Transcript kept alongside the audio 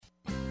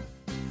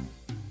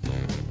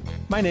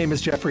My name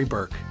is Jeffrey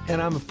Burke, and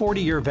I'm a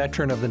 40-year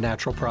veteran of the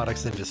natural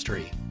products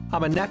industry.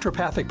 I'm a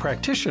naturopathic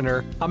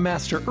practitioner, a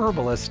master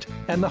herbalist,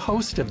 and the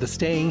host of the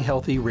Staying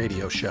Healthy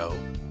radio show.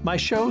 My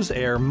shows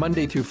air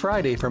Monday through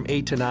Friday from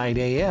 8 to 9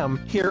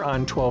 a.m. here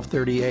on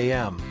 12:30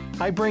 a.m.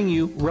 I bring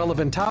you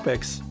relevant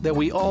topics that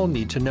we all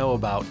need to know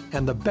about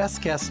and the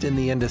best guests in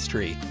the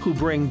industry who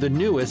bring the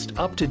newest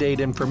up-to-date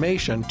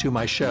information to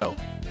my show.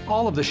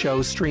 All of the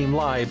shows stream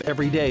live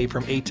every day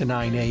from 8 to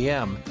 9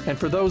 a.m. And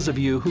for those of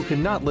you who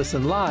cannot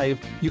listen live,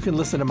 you can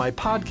listen to my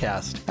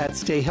podcast at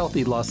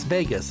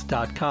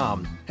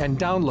stayhealthylasvegas.com and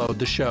download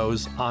the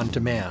shows on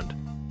demand.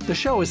 The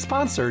show is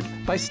sponsored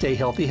by Stay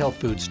Healthy Health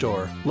Food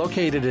Store,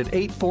 located at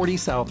 840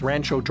 South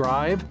Rancho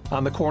Drive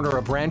on the corner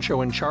of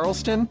Rancho and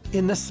Charleston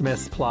in the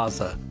Smiths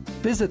Plaza.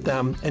 Visit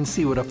them and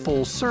see what a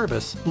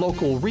full-service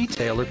local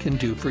retailer can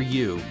do for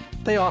you.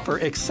 They offer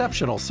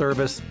exceptional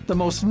service, the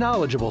most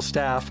knowledgeable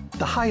staff,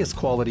 the highest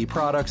quality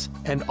products,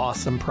 and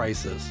awesome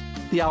prices.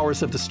 The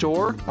hours of the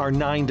store are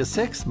 9 to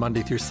 6,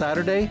 Monday through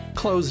Saturday,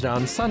 closed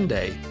on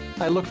Sunday.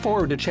 I look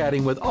forward to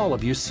chatting with all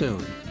of you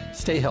soon.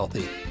 Stay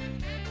healthy.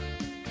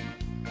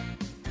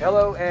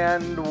 Hello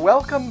and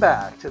welcome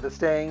back to the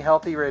Staying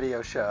Healthy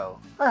radio show.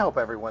 I hope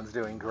everyone's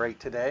doing great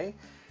today.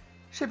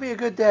 Should be a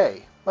good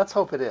day. Let's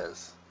hope it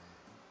is.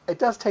 It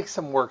does take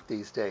some work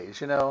these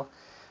days,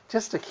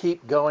 just to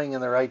keep going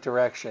in the right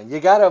direction. You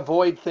got to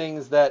avoid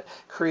things that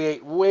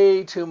create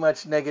way too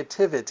much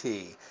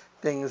negativity.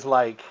 Things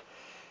like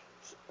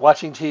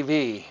watching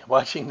TV,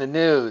 watching the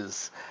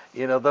news,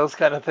 those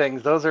kind of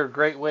things. Those are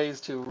great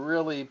ways to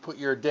really put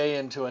your day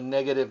into a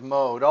negative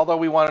mode. Although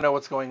we want to know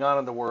what's going on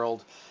in the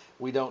world,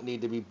 we don't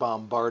need to be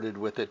bombarded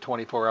with it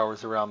 24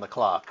 hours around the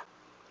clock.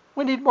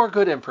 We need more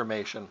good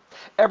information.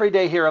 Every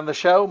day here on the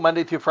show,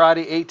 Monday through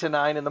Friday, 8 to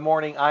 9 in the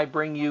morning, I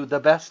bring you the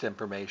best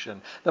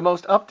information, the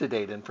most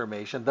up-to-date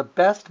information, the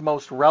best,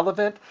 most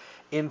relevant,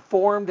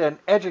 informed, and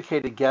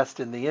educated guest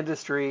in the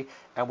industry,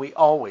 and we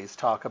always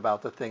talk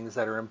about the things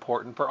that are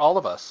important for all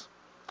of us,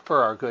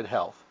 for our good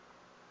health.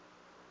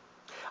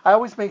 I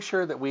always make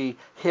sure that we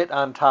hit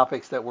on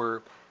topics that we're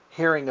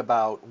hearing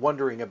about,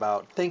 wondering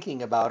about,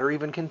 thinking about, or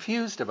even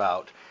confused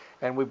about,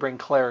 and we bring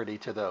clarity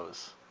to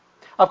those.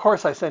 Of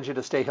course, I send you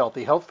to Stay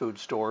Healthy Health Food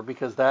Store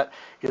because that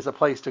is a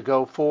place to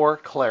go for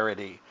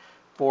clarity,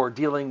 for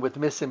dealing with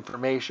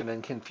misinformation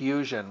and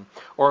confusion,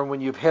 or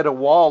when you've hit a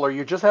wall or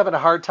you're just having a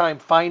hard time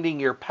finding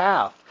your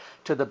path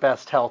to the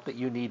best health that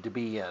you need to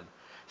be in.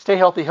 Stay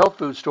Healthy Health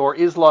Food Store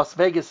is Las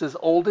Vegas's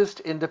oldest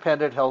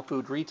independent health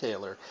food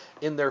retailer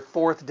in their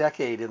 4th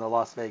decade in the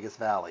Las Vegas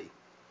Valley.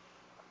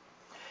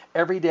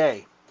 Every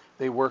day,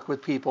 they work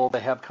with people,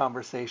 they have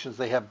conversations,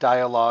 they have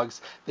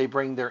dialogues, they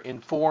bring their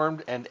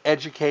informed and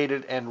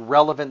educated and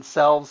relevant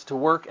selves to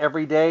work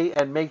every day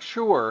and make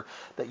sure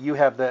that you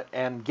have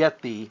and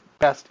get the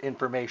best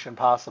information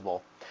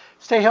possible.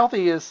 Stay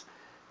Healthy is,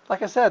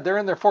 like I said, they're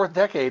in their 4th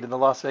decade in the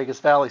Las Vegas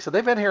Valley, so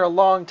they've been here a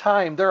long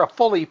time. They're a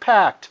fully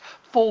packed,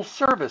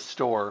 full-service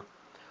store,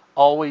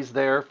 always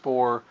there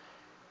for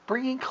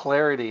bringing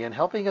clarity and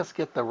helping us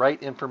get the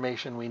right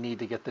information we need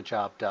to get the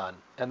job done.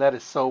 And that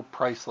is so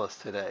priceless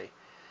today.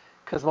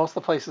 Because most of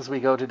the places we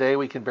go today,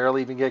 we can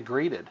barely even get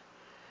greeted.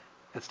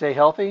 At Stay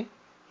Healthy,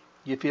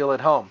 you feel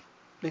at home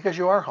because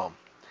you are home.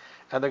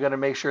 And they're going to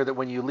make sure that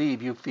when you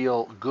leave, you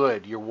feel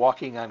good. You're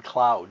walking on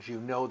clouds. You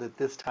know that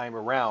this time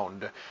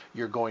around,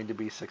 you're going to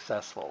be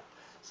successful.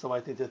 So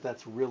I think that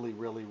that's really,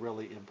 really,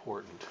 really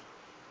important.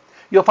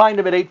 You'll find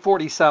them at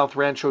 840 South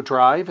Rancho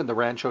Drive in the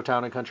Rancho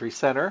Town and Country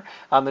Center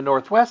on the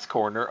northwest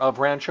corner of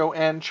Rancho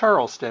and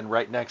Charleston,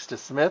 right next to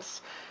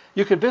Smith's.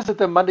 You can visit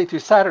them Monday through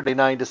Saturday,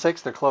 9 to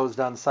 6. They're closed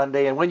on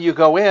Sunday. And when you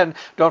go in,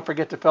 don't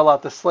forget to fill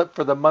out the slip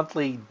for the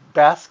monthly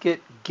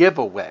basket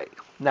giveaway.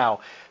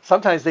 Now,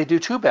 sometimes they do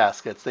 2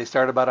 baskets. They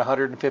start about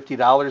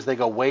 $150. They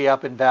go way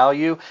up in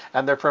value,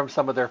 and they're from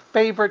some of their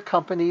favorite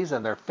companies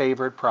and their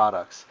favorite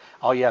products.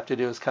 All you have to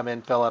do is come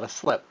in, fill out a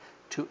slip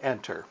to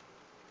enter.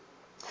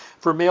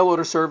 For mail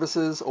order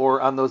services or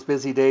on those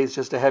busy days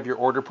just to have your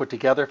order put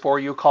together for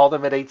you, call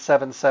them at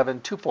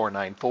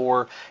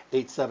 877-2494,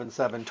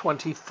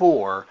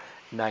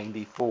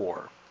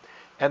 877-2494.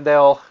 And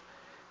they'll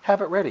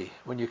have it ready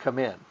when you come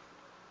in.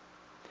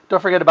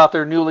 Don't forget about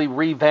their newly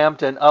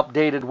revamped and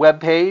updated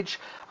webpage.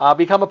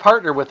 Become a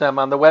partner with them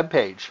on the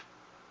webpage.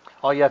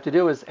 All you have to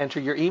do is enter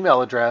your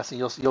email address, and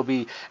you'll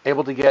be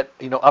able to get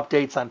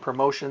updates on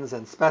promotions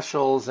and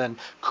specials and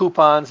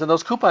coupons. And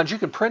those coupons, you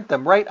can print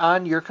them right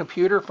on your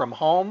computer from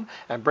home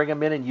and bring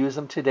them in and use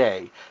them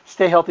today.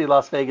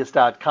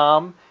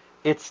 StayHealthyLasVegas.com.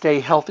 It's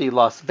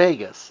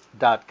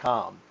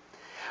StayHealthyLasVegas.com.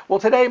 Well,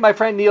 today my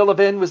friend Neil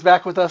Levin was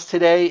back with us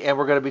today, and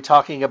we're going to be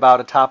talking about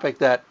a topic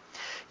that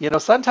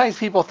sometimes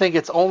people think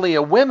it's only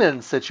a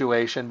women's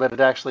situation, but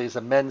it actually is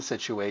a men's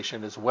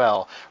situation as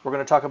well. We're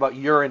going to talk about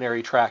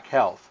urinary tract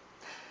health.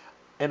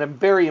 And a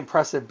very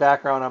impressive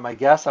background on my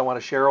guest I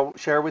want to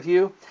share with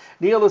you.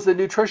 Neil is the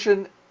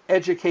Nutrition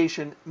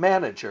Education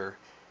Manager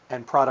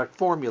and Product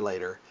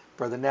Formulator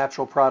for the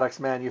natural products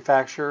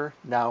manufacturer,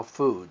 Now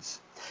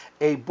Foods.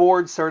 A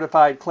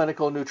board-certified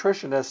clinical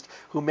nutritionist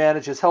who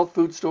manages health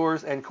food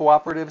stores and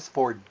cooperatives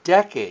for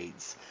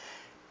decades.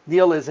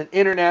 Neil is an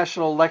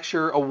international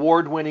lecturer,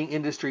 award-winning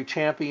industry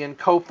champion,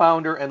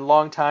 co-founder and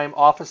longtime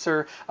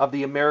officer of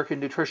the American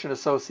Nutrition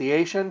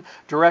Association,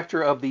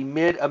 director of the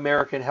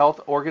Mid-American Health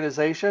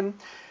Organization,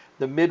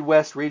 the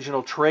Midwest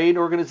Regional Trade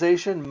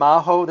Organization,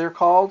 MAHO they're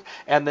called,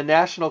 and the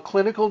National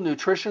Clinical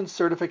Nutrition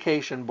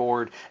Certification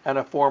Board, and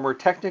a former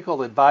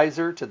technical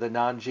advisor to the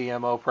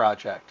Non-GMO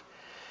Project.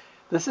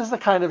 This is the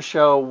kind of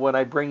show when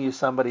I bring you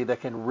somebody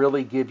that can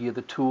really give you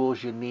the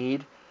tools you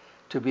need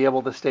to be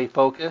able to stay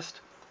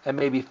focused and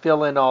maybe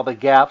fill in all the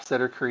gaps that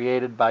are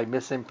created by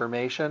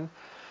misinformation.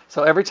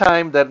 So every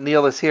time that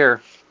Neil is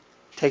here,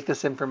 take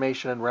this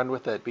information and run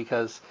with it,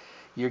 because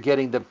you're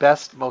getting the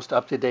best, most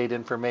up-to-date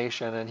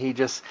information, and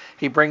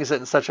he brings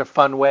it in such a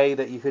fun way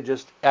that you could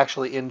just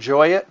actually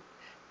enjoy it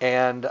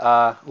and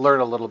learn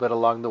a little bit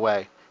along the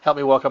way. Help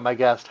me welcome my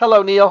guest.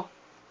 Hello, Neil.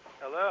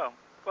 Hello.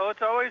 Well,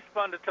 it's always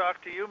fun to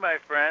talk to you, my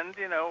friend.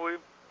 You know,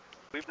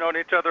 we've known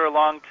each other a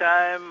long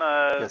time.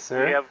 Yes,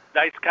 sir. We have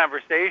nice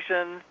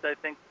conversations. I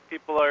think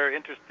people are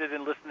interested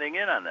in listening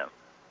in on them.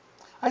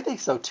 I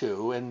think so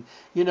too, and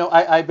you know,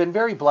 I've been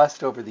very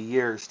blessed over the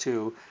years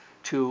to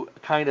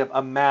kind of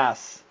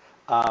amass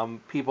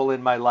people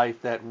in my life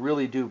that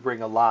really do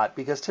bring a lot,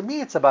 because to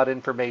me it's about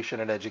information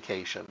and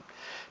education.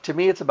 To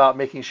me it's about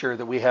making sure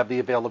that we have the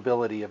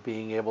availability of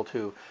being able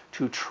to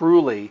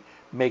truly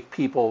make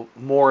people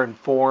more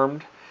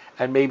informed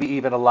and maybe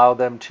even allow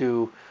them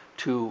to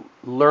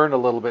learn a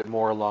little bit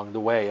more along the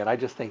way, and I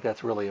just think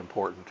that's really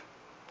important.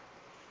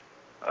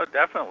 Oh,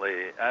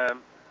 definitely.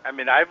 I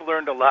mean, I've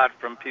learned a lot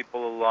from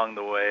people along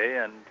the way,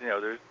 and you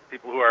know, there's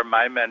people who are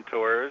my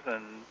mentors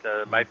and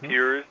my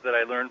peers that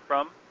I learn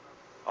from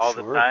all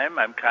the time.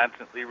 I'm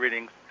constantly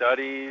reading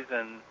studies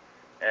and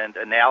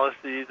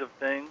analyses of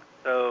things.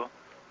 So,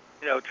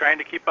 you know, trying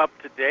to keep up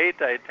to date.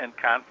 I attend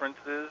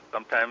conferences.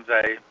 Sometimes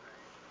I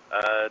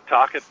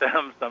talk at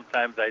them.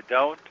 Sometimes I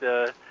don't.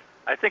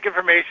 I think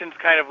information's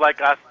kind of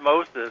like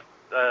osmosis,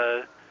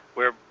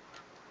 where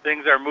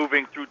things are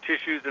moving through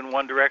tissues in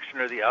one direction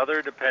or the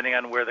other, depending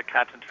on where the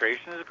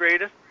concentration is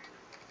greatest.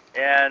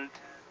 And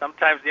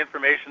sometimes the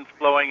information's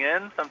flowing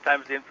in,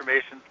 sometimes the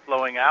information's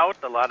flowing out.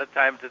 A lot of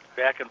times it's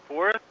back and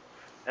forth,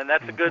 and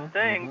that's a good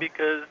thing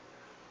because,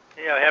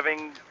 you know,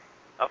 having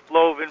a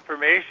flow of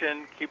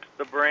information keeps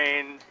the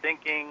brain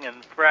thinking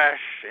and fresh,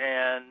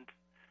 and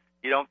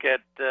you don't get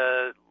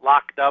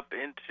locked up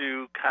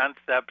into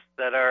concepts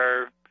that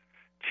are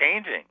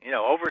changing. You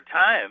know, over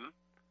time,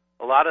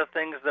 a lot of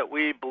things that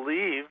we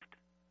believed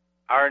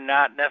are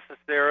not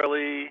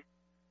necessarily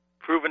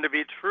proven to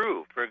be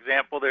true. For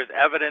example, there's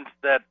evidence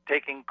that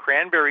taking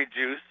cranberry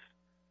juice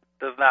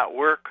does not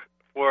work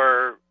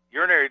for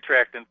urinary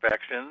tract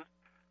infections,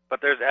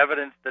 but there's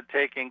evidence that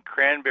taking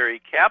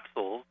cranberry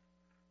capsules,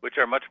 which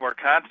are much more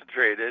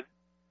concentrated,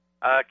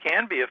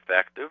 can be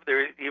effective.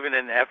 There is even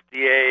an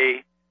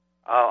FDA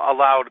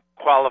allowed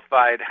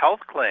qualified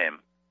health claim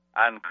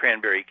on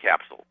cranberry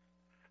capsules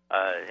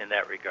in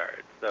that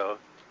regard. So,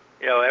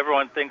 you know,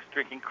 everyone thinks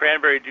drinking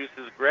cranberry juice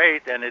is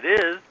great, and it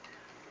is,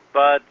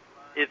 but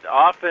it's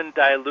often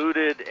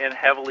diluted and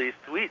heavily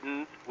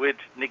sweetened, which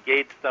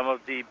negates some of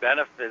the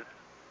benefits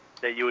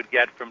that you would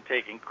get from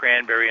taking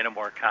cranberry in a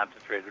more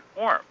concentrated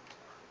form.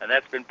 And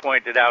that's been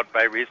pointed out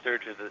by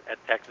researchers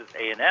at Texas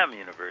A&M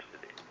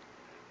University.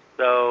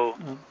 So,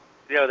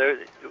 you know,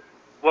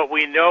 what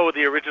we know,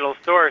 the original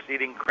source,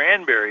 eating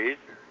cranberries,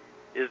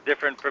 is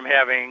different from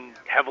having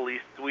heavily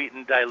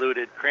sweetened,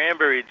 diluted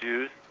cranberry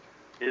juice,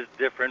 is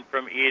different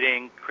from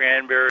eating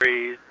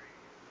cranberries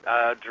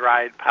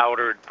dried,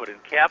 powdered, put in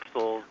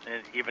capsules,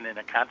 and even in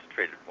a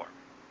concentrated form.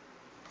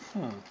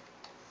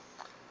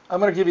 I'm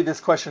going to give you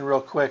this question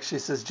real quick. She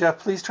says, Jeff,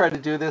 please try to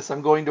do this.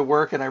 I'm going to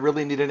work and I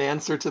really need an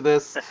answer to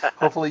this.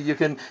 Hopefully you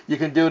can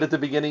do it at the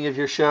beginning of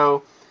your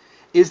show.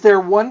 Is there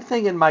one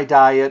thing in my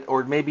diet,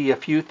 or maybe a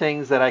few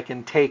things, that I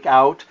can take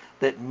out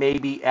that may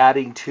be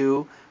adding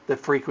to the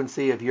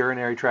frequency of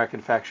urinary tract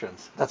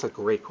infections? That's a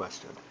great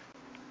question.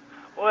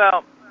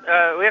 Well,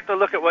 we have to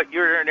look at what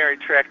urinary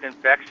tract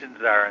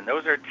infections are, and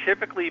those are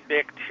typically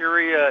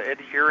bacteria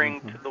adhering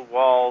to the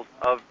walls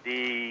of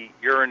the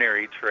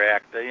urinary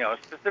tract, you know,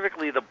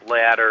 specifically the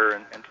bladder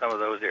and some of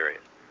those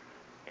areas.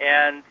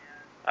 And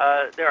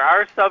there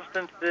are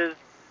substances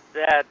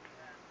that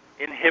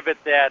inhibit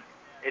that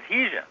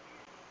adhesion.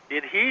 The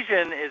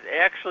adhesion is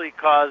actually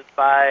caused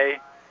by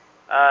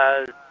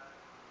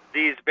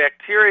these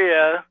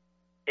bacteria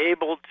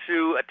able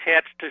to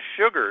attach to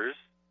sugars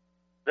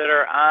that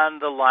are on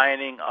the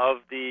lining of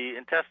the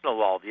intestinal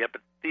wall, the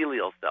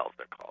epithelial cells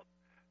they're called.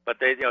 But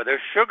they, you know,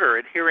 there's sugar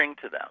adhering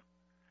to them.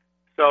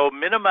 So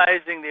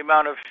minimizing the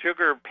amount of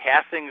sugar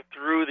passing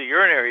through the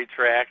urinary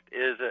tract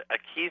is a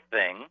key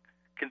thing,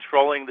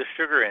 controlling the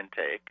sugar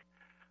intake.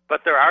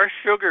 But there are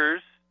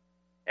sugars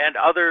and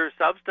other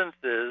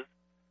substances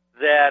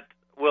that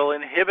will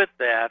inhibit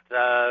that.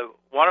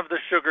 One of the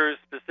sugars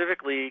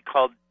specifically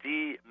called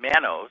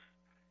D-mannose,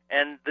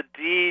 and the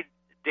D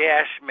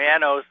dash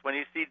mannose, when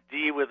you see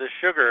D with a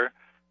sugar,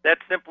 that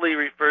simply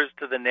refers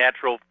to the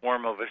natural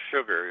form of a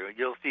sugar.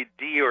 You'll see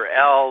D or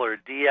L or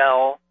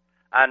DL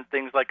on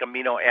things like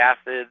amino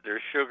acids or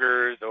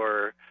sugars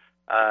or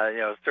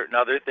certain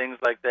other things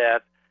like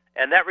that.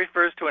 And that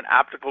refers to an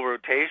optical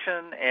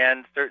rotation,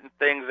 and certain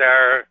things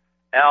are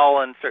L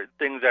and certain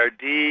things are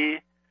D,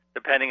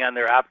 depending on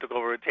their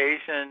optical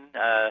rotation.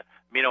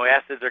 Amino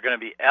acids are going to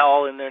be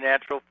L in their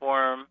natural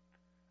form.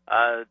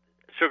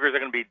 Sugars are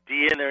going to be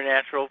D in their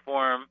natural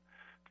form.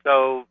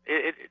 So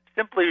it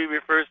simply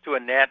refers to a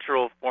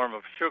natural form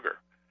of sugar.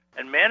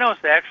 And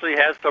mannose actually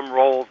has some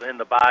roles in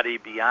the body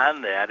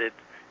beyond that. It's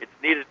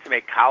needed to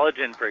make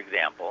collagen, for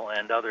example,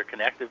 and other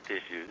connective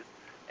tissues,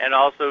 and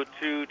also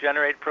to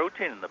generate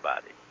protein in the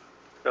body.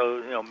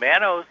 So,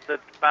 mannose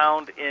that's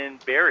found in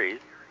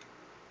berries,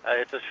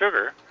 it's a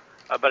sugar,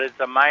 but it's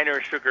a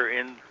minor sugar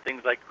in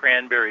things like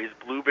cranberries.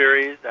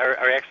 Blueberries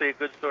are actually a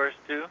good source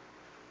too.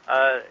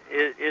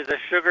 Is a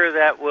sugar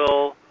that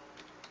will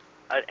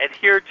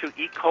adhere to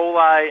E.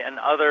 coli and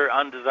other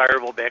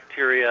undesirable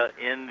bacteria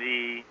in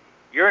the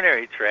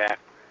urinary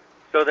tract,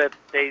 so that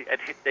they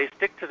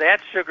stick to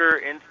that sugar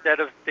instead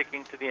of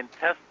sticking to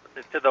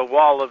the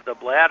wall of the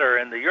bladder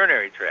and the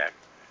urinary tract.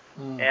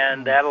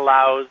 And that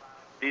allows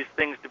these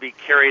things to be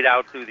carried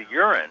out through the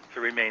urine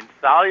to remain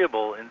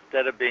soluble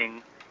instead of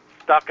being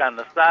stuck on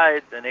the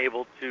sides and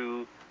able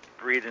to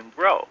breathe and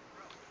grow.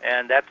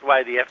 And that's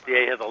why the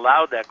FDA has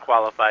allowed that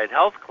qualified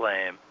health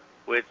claim,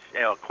 which,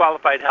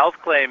 qualified health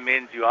claim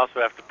means you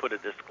also have to put a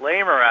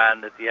disclaimer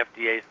on that the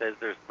FDA says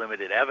there's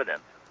limited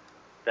evidence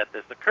that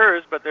this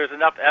occurs, but there's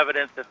enough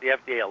evidence that the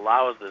FDA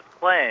allows this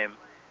claim,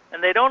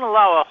 and they don't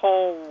allow a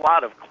whole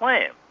lot of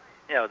claim.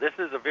 This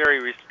is a very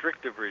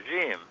restrictive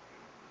regime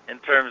in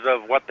terms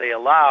of what they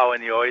allow,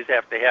 and you always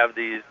have to have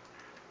these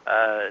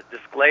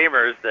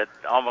disclaimers that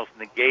almost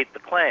negate the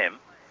claim.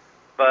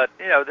 But,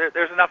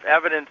 there's enough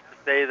evidence to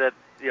say that,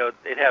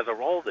 it has a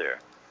role there.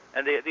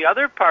 And the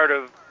other part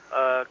of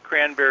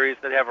cranberries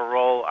that have a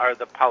role are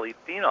the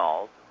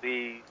polyphenols,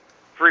 the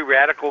free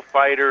radical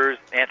fighters,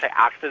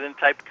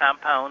 antioxidant-type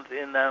compounds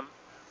in them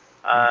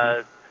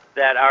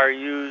that are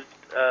used.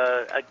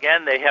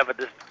 Again, they have a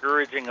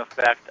discouraging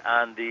effect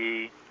on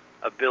the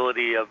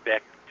ability of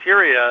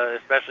bacteria,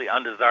 especially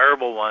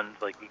undesirable ones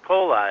like E.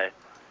 coli,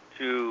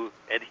 to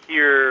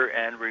adhere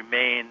and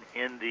remain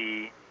in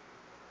the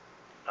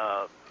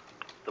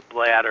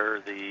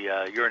bladder,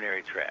 the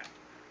urinary tract.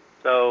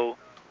 So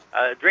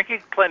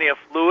drinking plenty of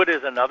fluid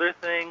is another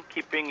thing.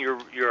 Keeping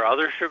your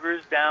other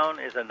sugars down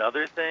is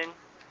another thing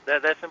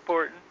that's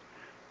important.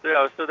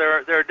 So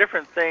there are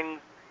different things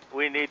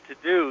we need to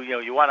do.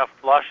 You want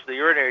to flush the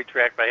urinary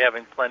tract by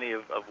having plenty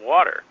of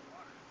water.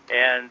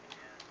 And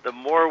the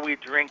more we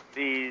drink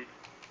these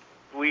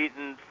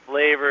sweetened,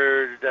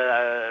 flavored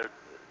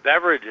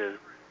beverages,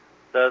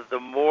 the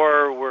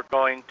more we're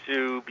going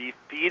to be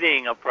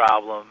feeding a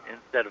problem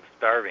instead of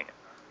starving it.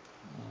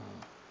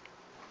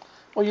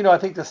 Well, I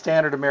think the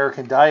standard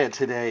American diet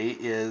today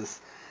is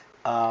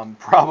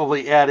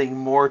probably adding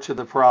more to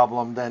the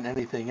problem than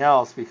anything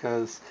else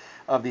because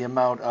of the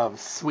amount of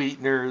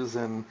sweeteners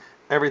and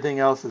everything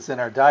else that's in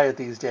our diet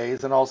these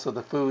days, and also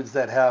the foods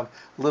that have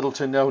little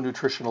to no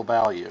nutritional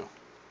value.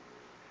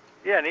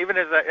 Yeah, and even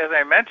as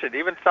I mentioned,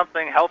 even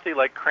something healthy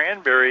like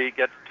cranberry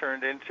gets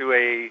turned into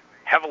a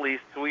heavily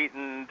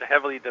sweetened,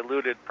 heavily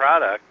diluted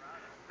product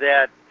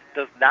that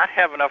does not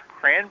have enough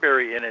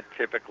cranberry in it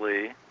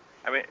typically,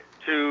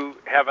 to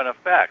have an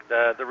effect.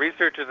 The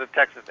researchers at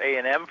Texas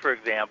A&M, for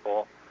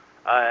example,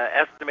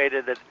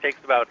 estimated that it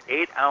takes about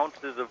 8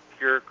 ounces of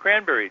pure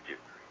cranberry juice.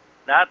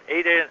 Not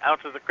 8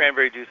 ounces of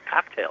cranberry juice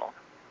cocktail,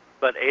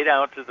 but 8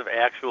 ounces of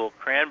actual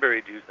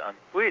cranberry juice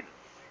unsweetened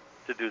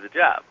to do the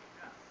job.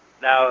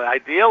 Now,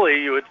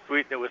 ideally, you would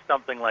sweeten it with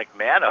something like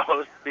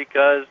mannose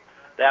because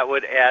that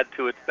would add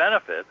to its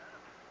benefits.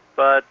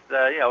 But,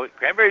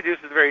 cranberry juice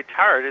is very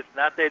tart. It's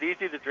not that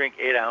easy to drink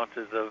 8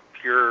 ounces of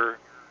pure,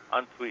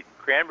 unsweetened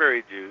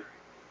cranberry juice.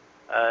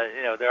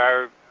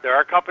 There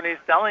are companies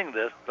selling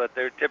this, but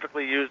they're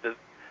typically used as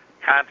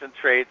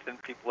concentrates,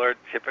 and people are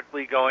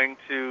typically going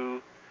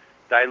to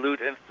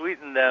dilute and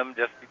sweeten them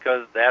just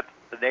because that's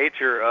the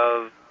nature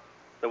of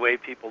the way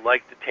people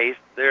like to taste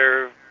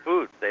their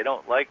foods. They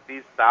don't like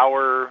these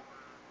sour,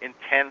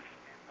 intense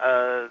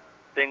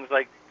things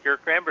like pure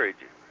cranberry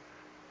juice.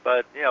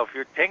 But, if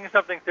you're taking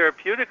something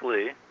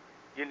therapeutically,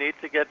 you need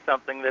to get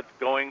something that's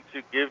going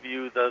to give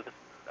you the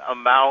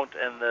amount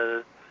and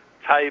the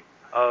type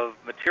of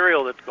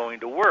material that's going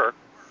to work.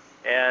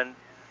 And,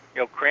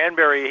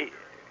 cranberry,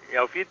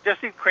 if you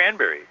just eat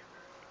cranberry,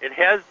 it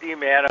has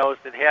D-mannose,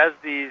 it has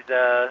these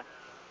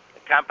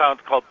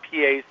compounds called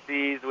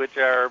PACs, which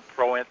are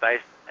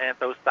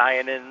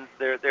proanthocyanins.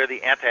 They're the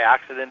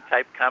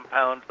antioxidant-type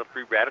compounds, the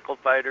free radical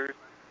fighters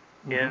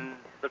in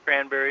the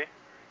cranberry,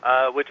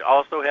 which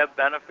also have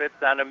benefits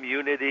on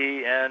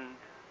immunity and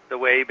the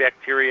way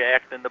bacteria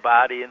act in the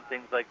body and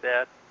things like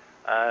that.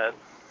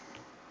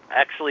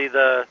 Actually,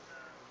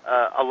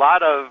 a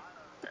lot of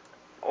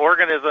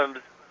organisms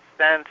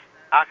sense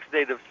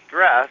oxidative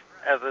stress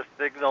as a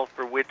signal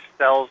for which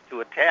cells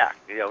to attack,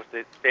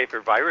 say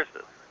for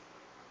viruses.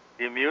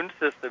 The immune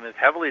system is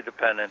heavily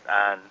dependent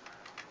on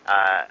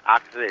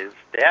oxidative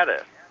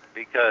status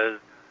because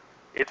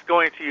it's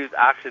going to use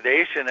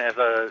oxidation as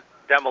a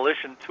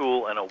demolition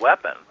tool and a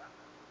weapon,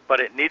 but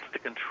it needs to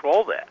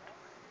control that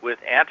with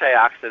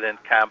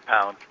antioxidant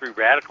compounds, free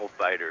radical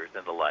fighters,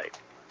 and the like,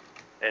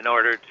 in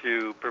order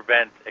to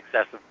prevent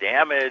excessive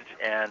damage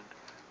and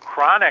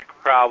chronic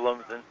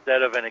problems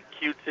instead of an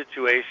acute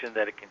situation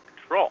that it can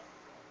control.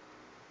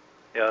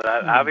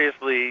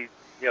 Obviously,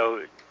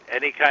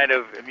 any kind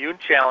of immune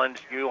challenge,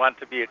 you want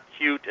to be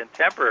acute and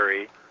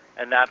temporary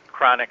and not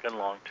chronic and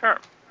long-term.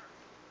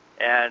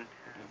 And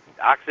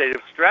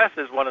oxidative stress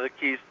is one of the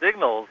key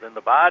signals in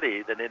the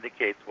body that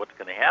indicates what's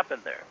going to happen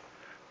there.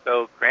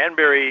 So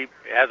cranberry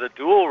has a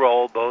dual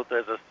role, both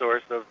as a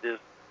source of this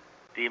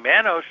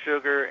D-mannose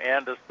sugar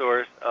and a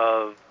source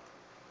of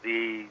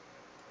the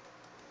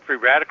free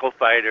radical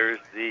fighters,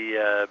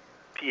 the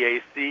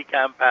PAC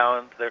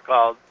compounds, they're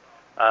called,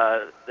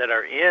 that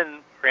are in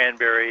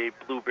cranberry,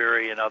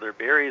 blueberry, and other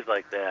berries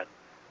like that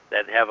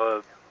have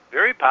a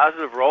very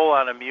positive role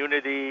on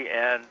immunity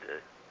and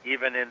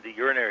even in the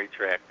urinary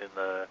tract, in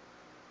the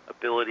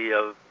ability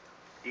of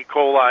E.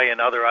 coli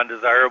and other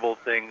undesirable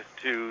things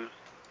to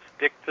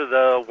stick to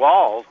the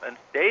walls and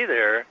stay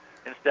there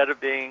instead of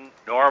being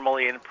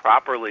normally and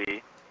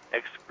properly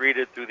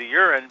excreted through the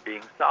urine,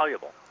 being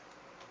soluble.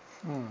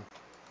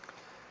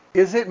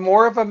 Is it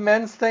more of a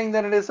men's thing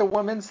than it is a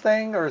women's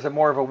thing, or is it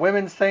more of a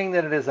women's thing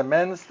than it is a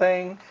men's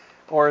thing,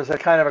 or is it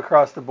kind of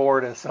across the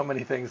board as so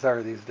many things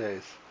are these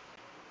days?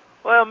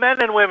 Well,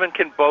 men and women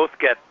can both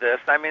get this.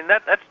 I mean,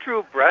 that's true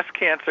of breast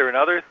cancer and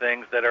other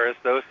things that are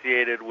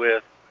associated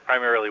with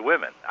primarily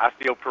women.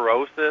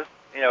 Osteoporosis,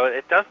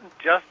 it doesn't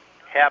just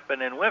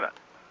happen in women.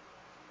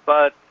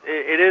 But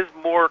it is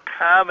more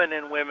common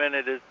in women.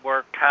 It is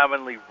more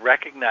commonly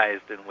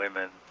recognized in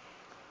women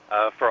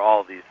for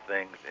all these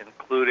things,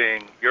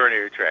 including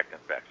urinary tract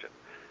infection.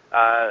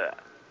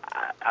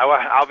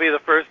 I'll be the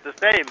first to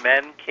say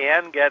men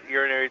can get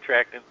urinary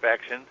tract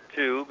infections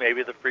too.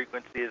 Maybe the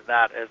frequency is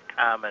not as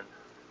common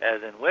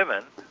as in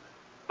women,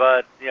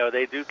 but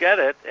they do get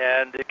it,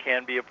 and it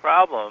can be a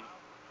problem.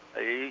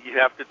 You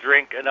have to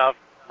drink enough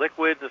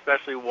liquids,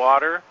 especially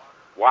water.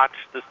 Watch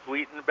the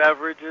sweetened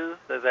beverages,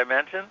 as I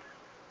mentioned,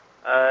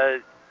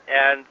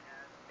 and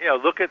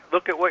look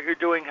at what you're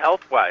doing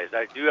health-wise.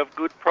 Do you have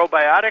good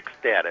probiotic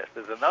status?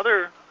 Is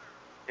another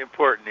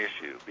important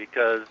issue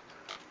because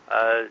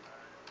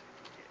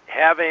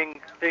having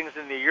things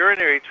in the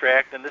urinary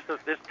tract, and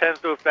this tends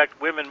to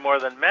affect women more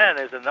than men,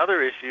 is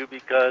another issue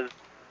because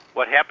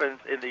what happens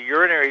in the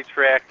urinary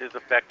tract is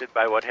affected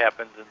by what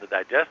happens in the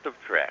digestive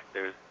tract.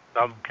 There's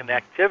some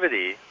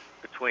connectivity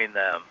between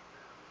them,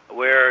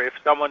 where if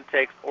someone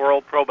takes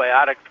oral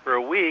probiotics for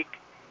a week,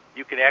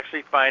 you can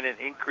actually find an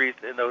increase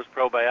in those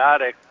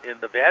probiotics in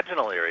the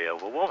vaginal area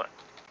of a woman.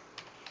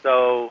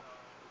 So,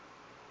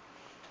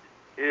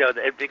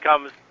 it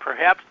becomes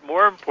perhaps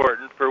more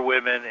important for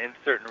women in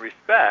certain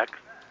respects,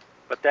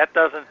 but that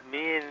doesn't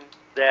mean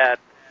that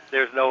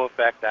there's no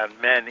effect on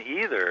men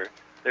either.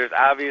 There's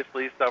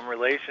obviously some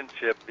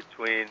relationship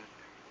between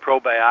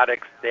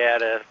probiotic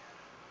status,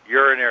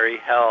 urinary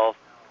health,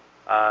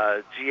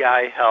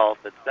 GI health,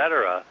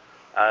 etc.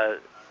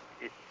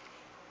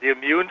 The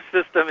immune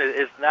system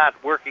is not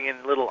working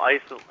in little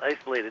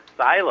isolated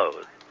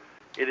silos.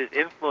 It is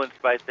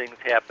influenced by things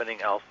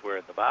happening elsewhere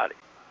in the body.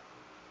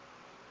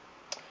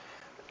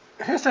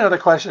 Here's another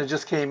question that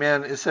just came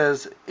in. It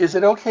says, is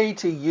it okay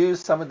to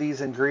use some of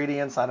these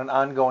ingredients on an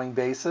ongoing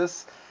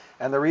basis?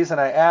 And the reason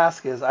I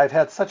ask is I've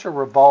had such a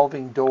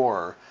revolving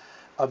door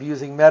of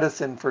using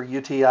medicine for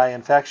UTI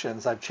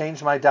infections. I've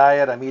changed my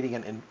diet. I'm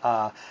eating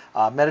a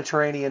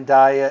Mediterranean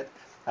diet.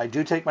 I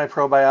do take my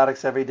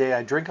probiotics every day.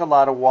 I drink a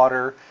lot of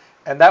water.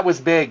 And that was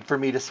big for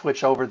me to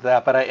switch over to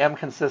that, but I am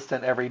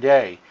consistent every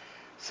day.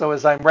 So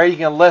as I'm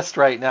writing a list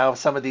right now of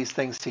some of these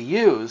things to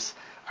use,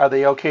 are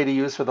they okay to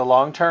use for the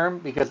long term?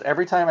 Because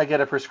every time I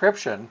get a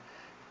prescription,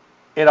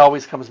 it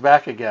always comes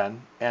back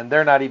again, and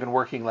they're not even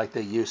working like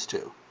they used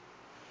to.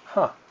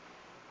 Huh.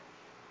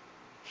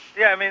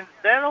 Yeah, I mean,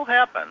 that'll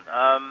happen.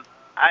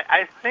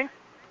 I think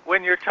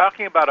when you're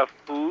talking about a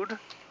food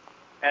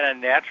and a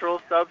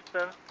natural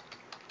substance,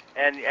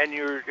 and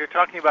you're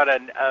talking about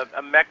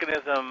a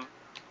mechanism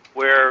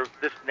where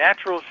this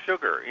natural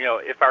sugar,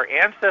 if our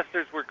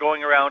ancestors were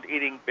going around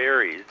eating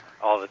berries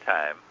all the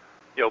time,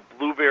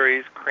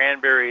 blueberries,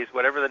 cranberries,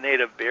 whatever the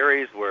native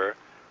berries were,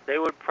 they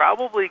would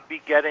probably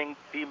be getting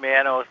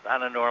D-mannose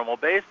on a normal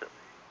basis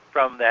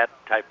from that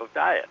type of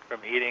diet, from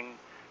eating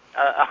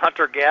a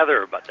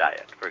hunter-gatherer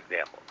diet, for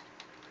example.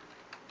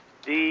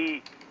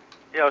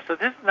 So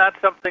this is not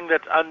something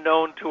that's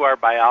unknown to our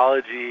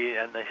biology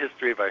and the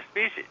history of our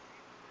species.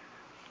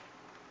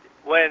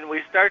 When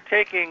we start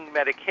taking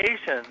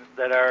medications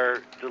that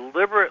are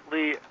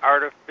deliberately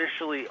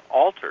artificially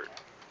altered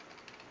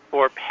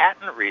for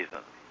patent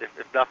reasons,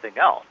 if nothing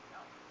else,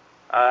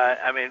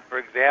 for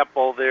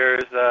example,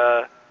 there's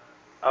a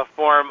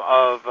form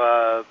of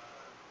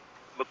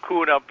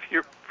Mucuna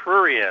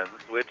pruriens,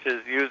 which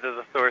is used as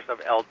a source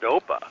of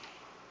L-DOPA.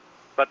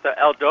 But the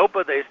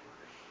L-DOPA,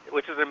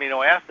 which is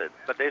amino acid,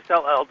 but they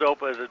sell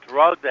L-DOPA as a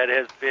drug that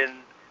has been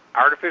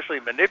artificially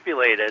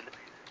manipulated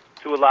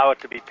to allow it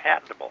to be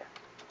patentable,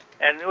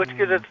 and which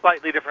gives it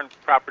slightly different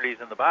properties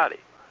in the body.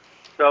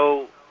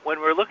 So when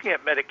we're looking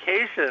at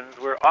medications,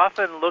 we're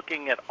often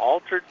looking at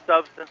altered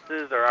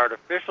substances or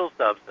artificial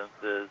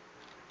substances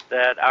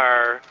that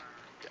are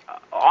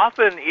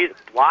often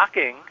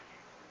blocking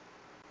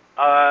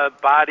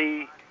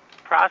body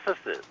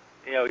processes.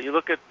 You know, you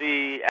look at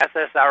the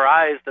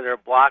SSRIs that are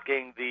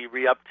blocking the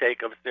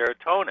reuptake of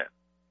serotonin.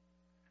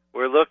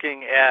 We're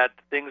looking at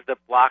things that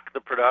block the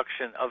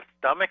production of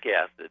stomach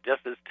acid,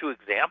 just as two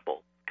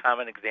examples,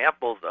 common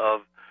examples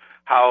of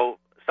how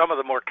some of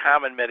the more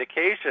common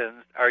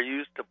medications are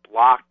used to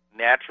block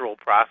natural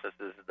processes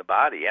in the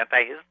body.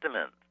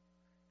 Antihistamines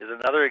is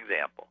another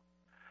example.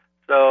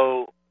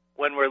 So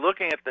when we're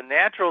looking at the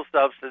natural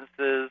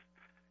substances,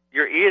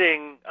 you're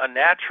eating a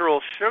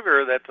natural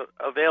sugar that's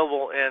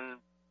available in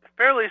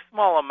fairly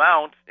small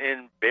amounts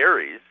in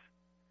berries,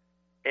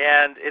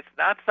 and it's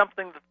not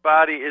something the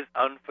body is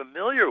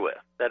unfamiliar with,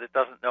 that it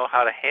doesn't know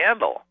how to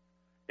handle.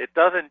 It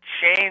doesn't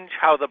change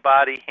how the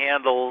body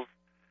handles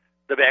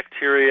the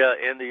bacteria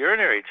in the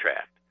urinary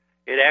tract.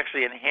 It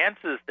actually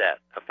enhances that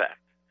effect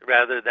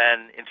rather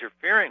than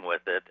interfering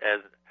with it,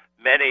 as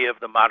many of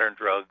the modern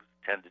drugs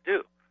tend to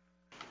do.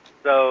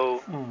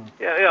 So,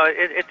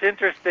 it's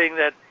interesting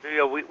that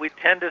we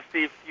tend to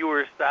see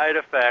fewer side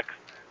effects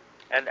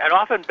and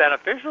often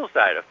beneficial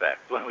side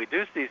effects when we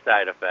do see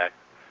side effects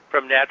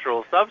from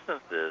natural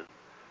substances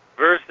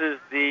versus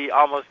the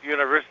almost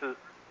universally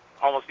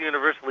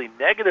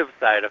negative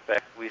side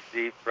effects we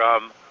see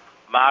from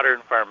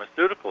modern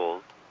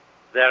pharmaceuticals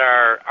that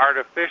are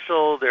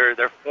artificial.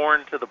 They're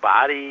foreign to the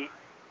body.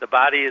 The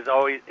body is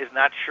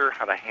not sure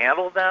how to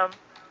handle them.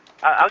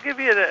 I'll give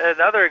you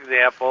another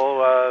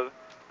example.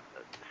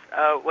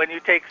 When you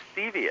take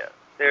stevia,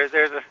 there's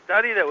a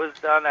study that was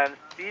done on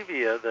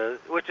stevia,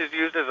 which is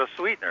used as a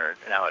sweetener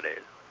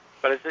nowadays,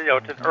 but it's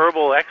it's an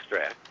herbal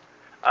extract.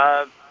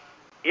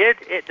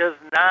 It does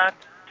not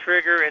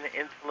trigger an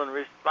insulin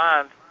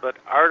response, but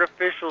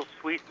artificial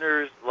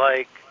sweeteners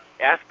like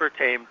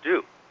aspartame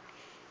do.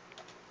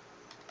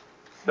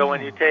 So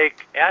when you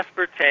take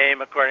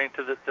aspartame, according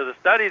to the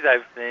studies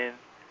I've seen,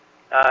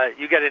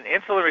 you get an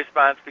insulin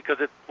response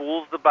because it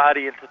fools the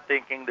body into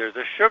thinking there's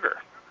a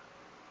sugar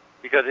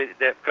because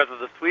of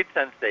the sweet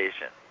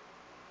sensation.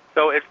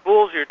 So it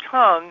fools your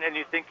tongue, and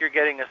you think you're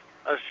getting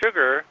a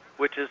sugar,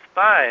 which is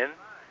fine,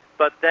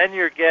 but then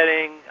you're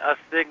getting a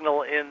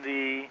signal in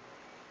the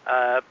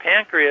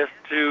pancreas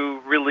to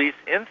release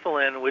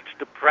insulin, which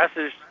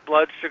depresses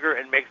blood sugar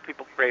and makes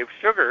people crave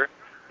sugar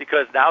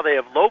because now they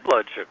have low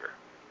blood sugar.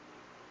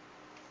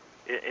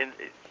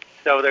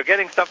 So they're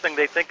getting something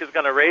they think is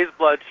going to raise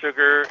blood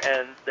sugar,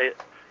 and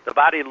the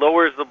body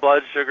lowers the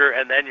blood sugar,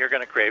 and then you're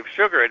going to crave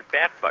sugar. It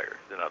backfires,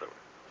 in other words.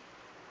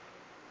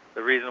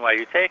 The reason why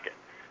you take it.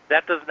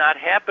 That does not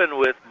happen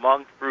with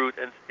monk fruit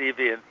and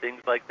stevia and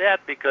things like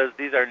that, because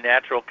these are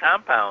natural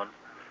compounds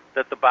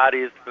that the body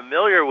is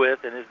familiar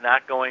with and is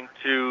not going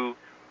to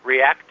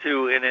react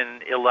to in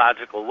an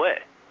illogical way.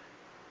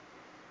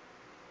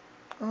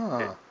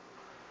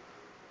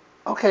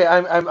 Okay,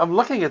 I'm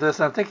looking at this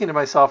and I'm thinking to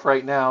myself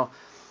right now,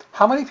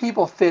 how many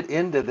people fit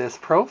into this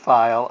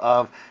profile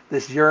of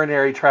this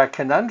urinary tract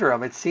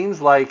conundrum? It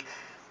seems like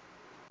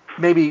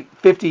maybe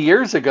 50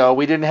 years ago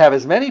we didn't have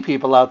as many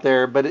people out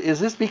there, but is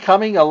this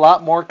becoming a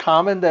lot more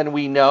common than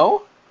we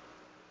know?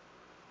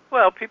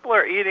 Well, people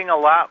are eating a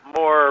lot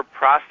more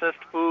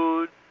processed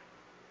foods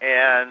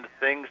and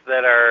things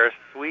that are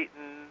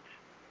sweetened,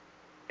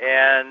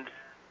 and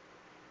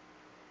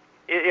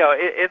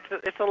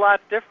it's a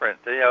lot different.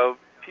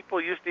 People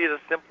used to eat a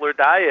simpler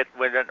diet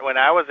when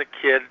I was a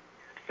kid,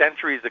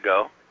 centuries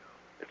ago,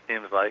 it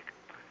seems like,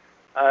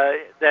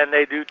 than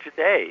they do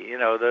today.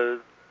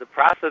 The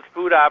processed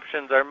food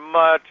options are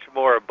much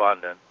more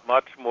abundant,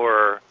 much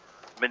more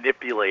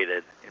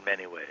manipulated in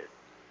many ways.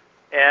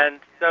 And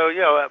so,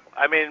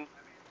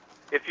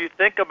 if you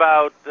think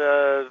about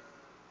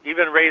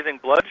even raising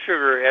blood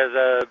sugar as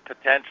a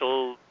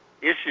potential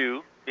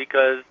issue,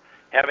 because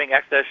having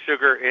excess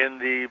sugar in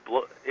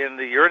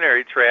the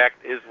urinary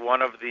tract is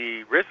one of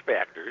the risk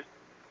factors.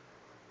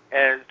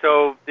 And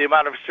so the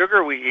amount of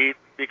sugar we eat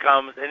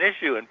becomes an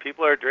issue, and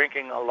people are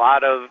drinking a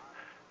lot of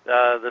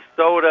the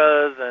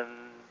sodas and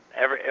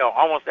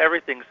almost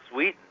everything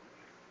sweetened.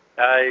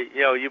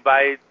 You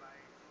buy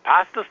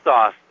pasta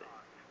sauce,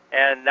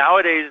 and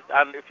nowadays,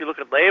 if you look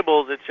at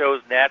labels, it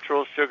shows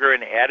natural sugar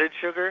and added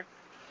sugar,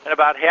 and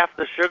about half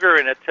the sugar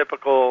in a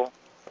typical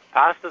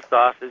pasta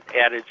sauce is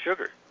added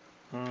sugar.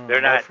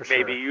 They're not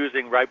maybe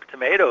using ripe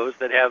tomatoes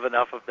that have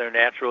enough of their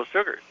natural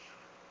sugars.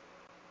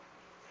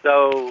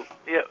 So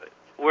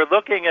we're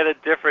looking at a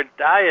different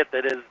diet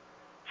that has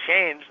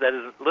changed, that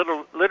is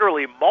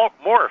literally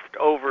morphed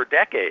over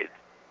decades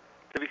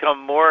to become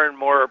more and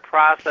more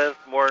processed,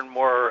 more and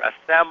more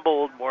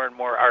assembled, more and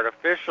more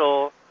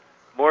artificial,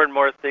 more and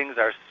more things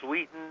are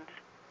sweetened.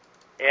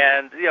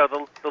 And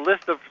the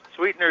list of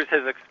sweeteners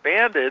has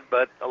expanded,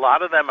 but a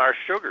lot of them are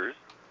sugars,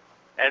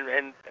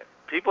 and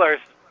people are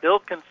still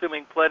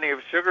consuming plenty of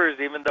sugars,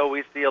 even though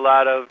we see a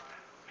lot of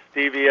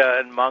stevia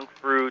and monk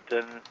fruit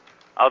and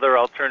other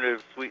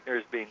alternative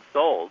sweeteners being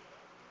sold.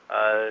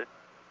 Uh,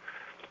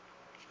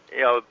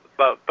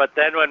 but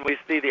then when we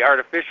see the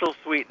artificial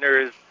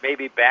sweeteners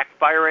maybe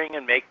backfiring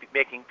and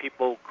making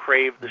people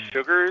crave the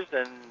sugars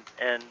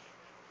and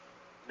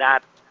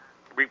not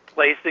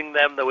replacing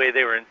them the way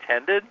they were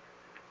intended,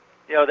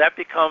 that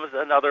becomes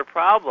another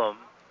problem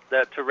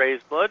to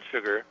raise blood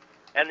sugar.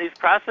 And these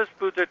processed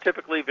foods are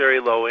typically very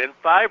low in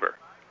fiber.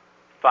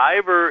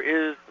 Fiber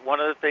is one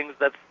of the things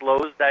that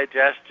slows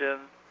digestion,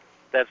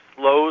 that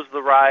slows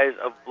the rise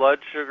of blood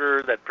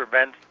sugar, that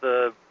prevents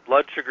the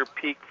blood sugar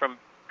peak from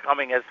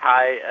coming as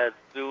high as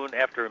soon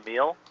after a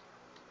meal.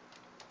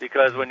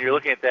 Because when you're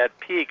looking at that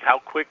peak, how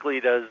quickly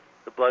does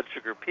the blood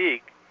sugar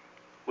peak,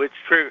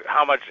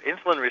 how much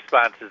insulin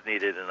response is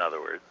needed, in other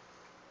words,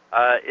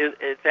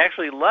 it's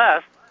actually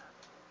less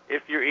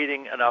if you're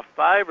eating enough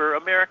fiber.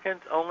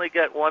 Americans only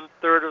get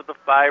 1/3 of the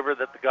fiber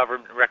that the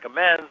government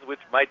recommends, which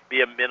might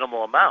be a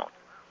minimal amount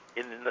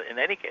in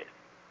any case.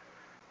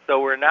 So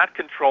we're not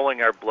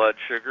controlling our blood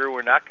sugar.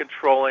 We're not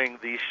controlling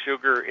the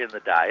sugar in the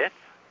diet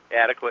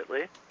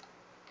adequately.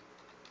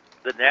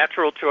 The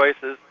natural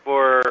choices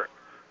for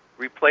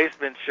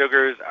replacement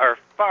sugars are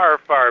far,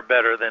 far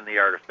better than the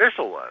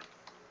artificial ones.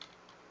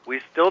 We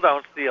still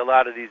don't see a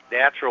lot of these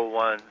natural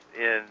ones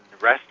in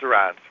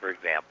restaurants, for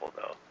example,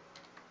 though.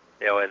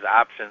 As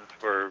options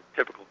for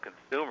typical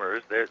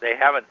consumers, they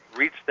haven't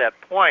reached that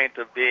point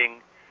of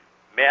being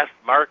mass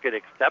market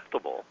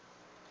acceptable,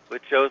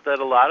 which shows that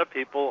a lot of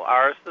people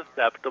are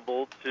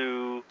susceptible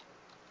to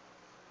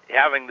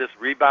having this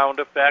rebound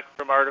effect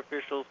from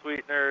artificial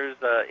sweeteners,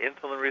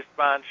 insulin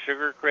response,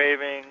 sugar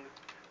cravings.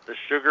 The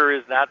sugar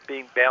is not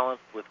being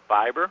balanced with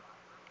fiber.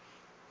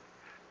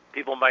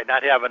 People might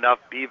not have enough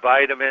B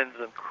vitamins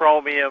and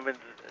chromium and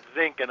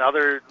zinc and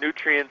other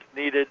nutrients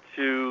needed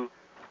to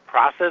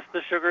process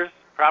the sugars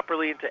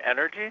properly into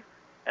energy,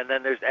 and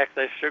then there's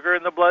excess sugar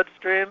in the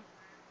bloodstream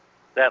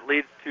that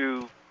leads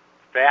to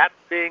fat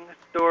being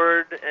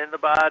stored in the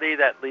body,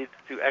 that leads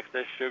to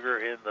excess sugar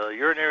in the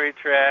urinary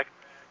tract.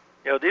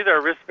 These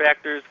are risk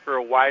factors for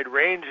a wide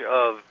range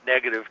of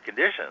negative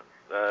conditions,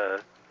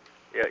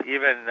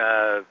 even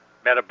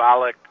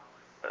metabolic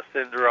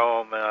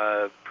syndrome,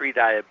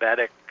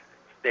 pre-diabetic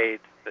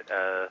states,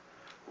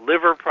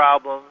 liver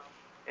problems.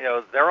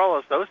 They're all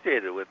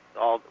associated with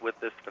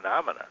this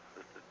phenomena,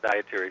 this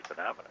dietary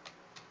phenomena.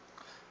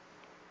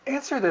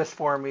 Answer this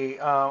for me,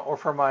 or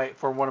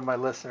for one of my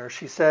listeners.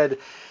 She said,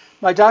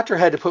 my doctor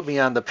had to put me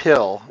on the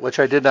pill, which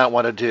I did not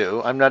want to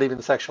do. I'm not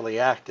even sexually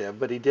active,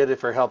 but he did it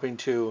for helping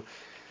to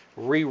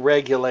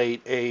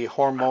re-regulate a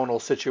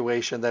hormonal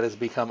situation that has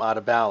become out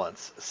of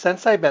balance.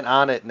 Since I've been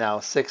on it now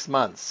 6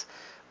 months,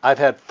 I've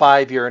had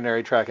 5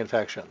 urinary tract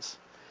infections.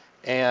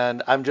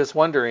 And I'm just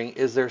wondering,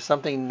 is there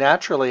something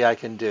naturally I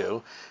can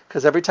do?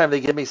 Because every time they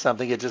give me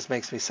something, it just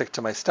makes me sick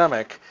to my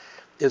stomach.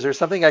 Is there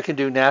something I can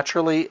do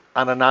naturally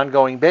on an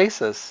ongoing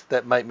basis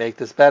that might make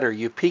this better?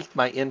 You piqued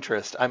my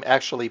interest. I'm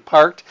actually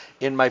parked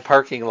in my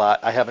parking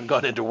lot. I haven't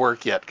gone into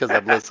work yet because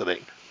I'm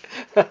listening.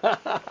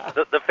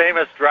 The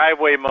famous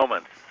driveway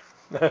moments.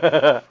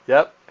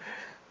 Yep.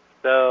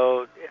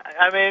 So,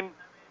 I mean,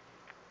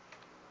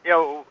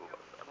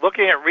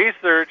 looking at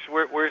research,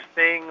 we're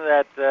seeing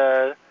that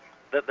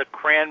that the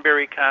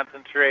cranberry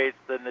concentrates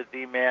and the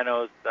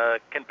D-mannose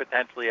can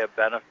potentially have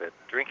benefits.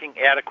 Drinking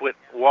adequate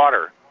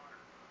water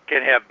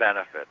can have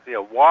benefits.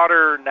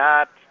 Water,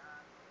 not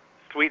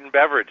sweetened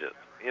beverages.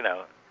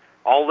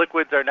 All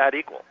liquids are not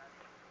equal.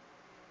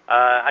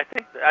 I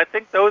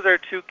think those are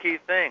two key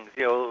things.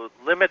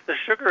 Limit the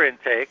sugar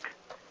intake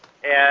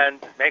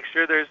and make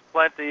sure there's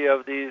plenty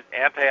of these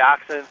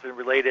antioxidants and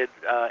related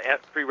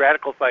free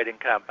radical fighting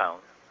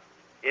compounds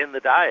in the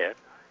diet.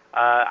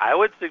 I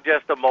would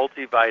suggest a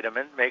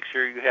multivitamin. Make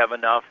sure you have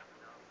enough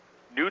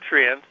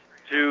nutrients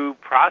to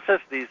process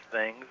these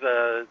things.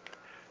 The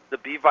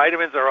B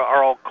vitamins are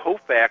all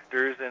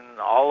cofactors in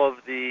all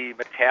of the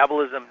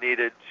metabolism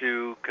needed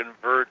to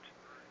convert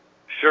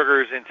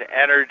sugars into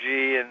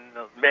energy and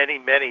many,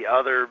 many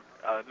other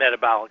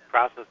metabolic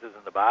processes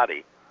in the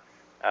body.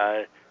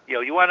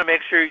 You want to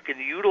make sure you can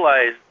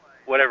utilize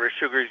whatever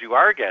sugars you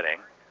are getting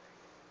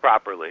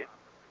properly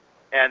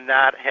and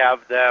not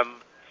have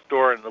them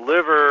store in the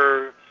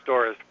liver,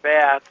 store as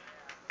fats,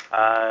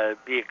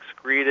 be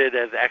excreted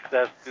as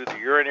excess through the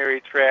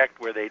urinary tract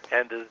where they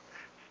tend to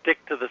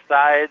stick to the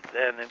sides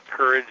and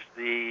encourage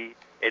the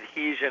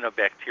adhesion of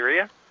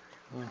bacteria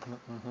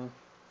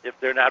if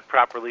they're not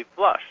properly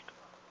flushed.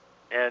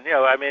 And,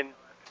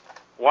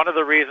 one of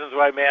the reasons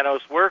why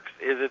mannose works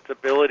is its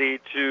ability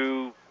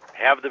to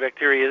have the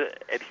bacteria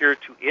adhere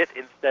to it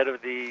instead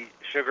of the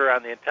sugar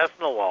on the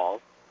intestinal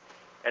walls.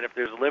 And if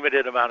there's a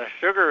limited amount of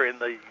sugar in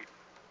the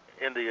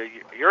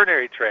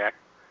urinary tract,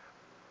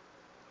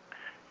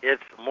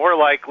 it's more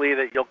likely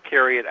that you'll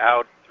carry it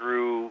out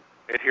through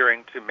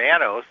adhering to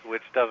mannose,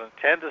 which doesn't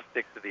tend to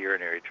stick to the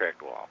urinary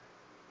tract wall.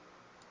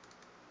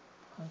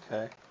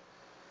 Okay.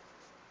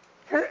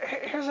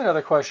 Here's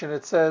another question.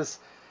 It says,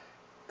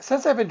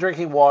 since I've been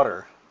drinking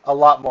water, a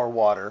lot more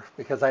water,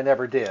 because I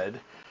never did,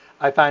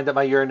 I find that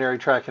my urinary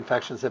tract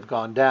infections have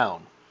gone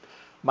down.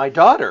 My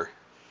daughter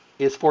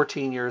is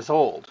 14 years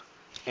old,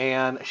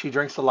 and she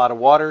drinks a lot of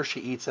water. She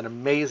eats an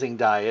amazing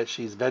diet.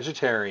 She's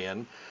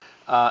vegetarian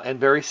and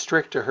very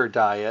strict to her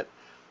diet.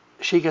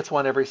 She gets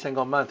one every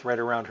single month right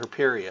around her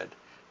period.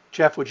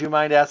 Jeff, would you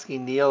mind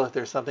asking Neil if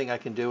there's something I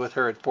can do with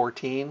her at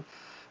 14?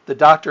 The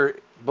doctor,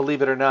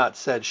 believe it or not,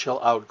 said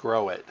she'll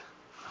outgrow it.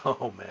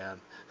 Oh, man.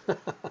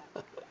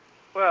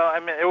 Well, I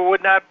mean, it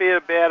would not be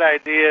a bad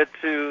idea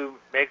to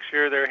make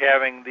sure they're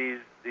having these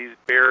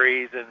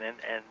berries and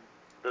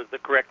the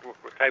correct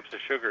types of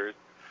sugars.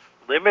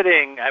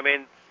 Limiting, I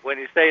mean, when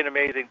you say an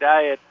amazing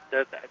diet,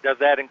 does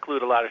that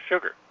include a lot of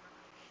sugar?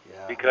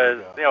 Yeah,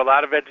 Because a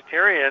lot of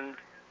vegetarians,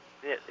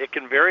 it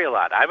can vary a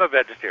lot. I'm a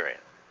vegetarian,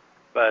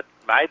 but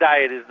my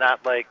diet is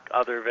not like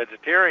other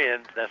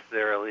vegetarians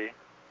necessarily.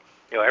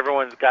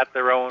 Everyone's got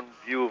their own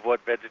view of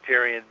what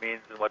vegetarian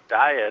means and what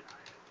diet.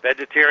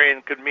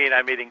 Vegetarian could mean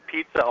I'm eating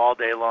pizza all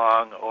day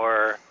long,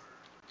 or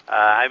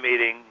I'm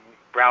eating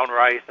brown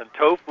rice and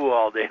tofu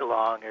all day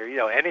long,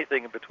 or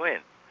anything in between.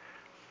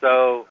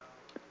 So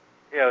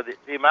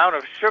the amount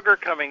of sugar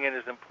coming in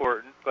is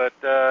important, but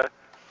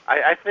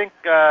I think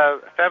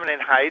feminine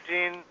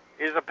hygiene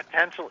is a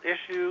potential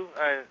issue,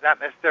 not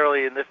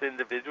necessarily in this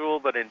individual,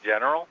 but in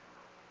general,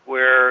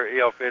 where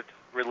if it's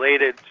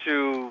related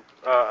to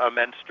a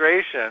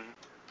menstruation,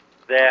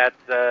 that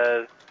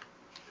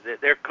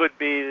there could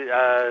be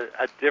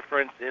a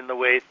difference in the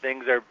way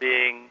things are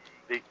being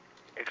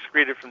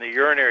excreted from the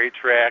urinary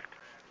tract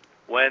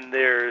when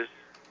there's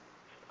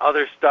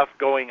other stuff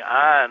going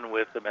on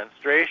with the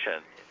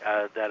menstruation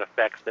that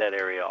affects that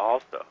area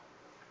also.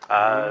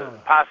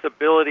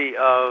 Possibility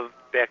of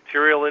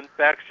bacterial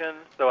infections,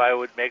 so I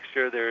would make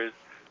sure there's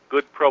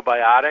good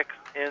probiotics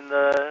in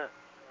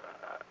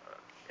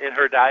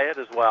her diet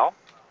as well,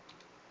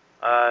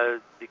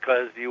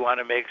 because you want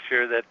to make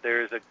sure that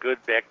there's a good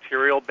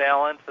bacterial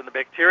balance, and the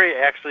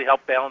bacteria actually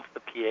help balance the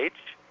pH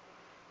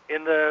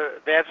in the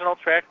vaginal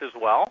tract as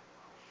well.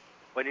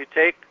 When you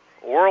take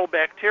oral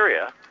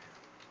bacteria,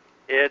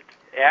 it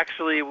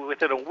actually,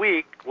 within a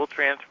week, will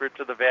transfer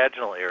to the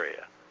vaginal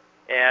area.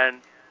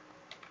 And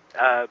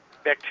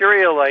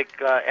bacteria like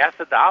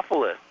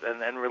Acidophilus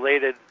and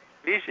related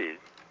species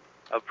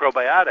of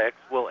probiotics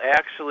will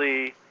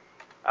actually,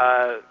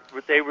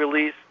 they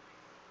release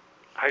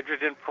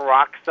hydrogen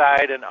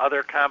peroxide and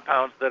other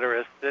compounds that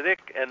are acidic,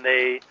 and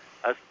they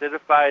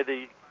acidify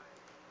the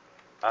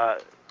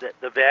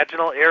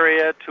vaginal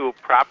area to a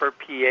proper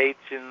pH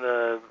in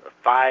the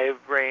 5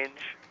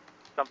 range,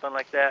 something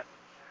like that,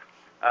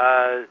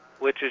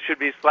 which should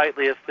be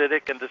slightly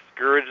acidic and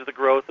discourage the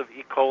growth of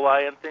E.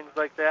 coli and things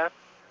like that.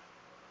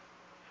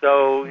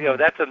 So,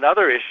 that's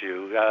another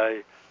issue.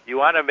 You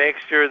want to make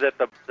sure that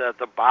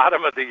the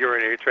bottom of the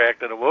urinary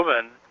tract in a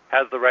woman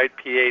has the right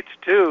pH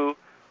too,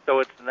 so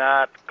it's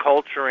not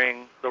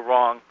culturing the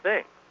wrong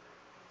thing.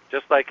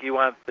 Just like you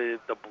want the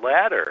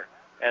bladder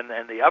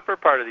and the upper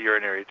part of the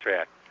urinary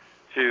tract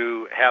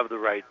to have the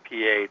right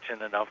pH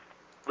and enough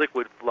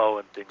liquid flow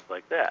and things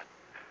like that.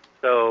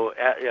 So,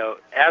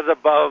 as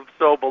above,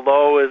 so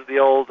below is the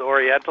old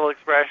Oriental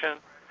expression,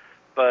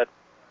 but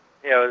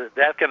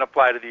that can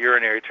apply to the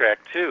urinary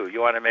tract too. You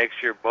want to make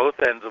sure both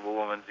ends of a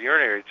woman's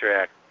urinary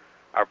tract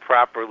are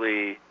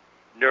properly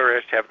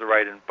nourished, have the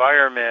right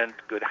environment,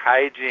 good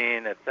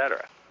hygiene,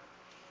 etc.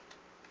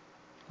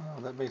 Oh,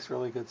 that makes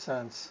really good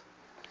sense.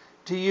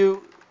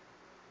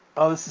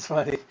 Oh, this is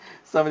funny.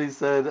 Somebody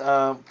said,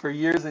 for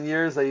years and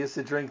years, I used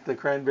to drink the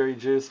cranberry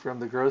juice from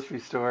the grocery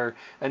store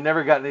and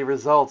never got any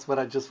results, but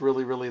I just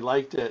really, really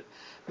liked it.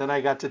 Then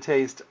I got to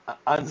taste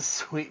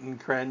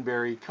unsweetened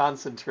cranberry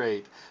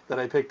concentrate that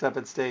I picked up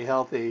at Stay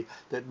Healthy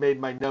that made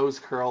my nose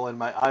curl and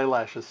my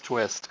eyelashes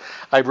twist.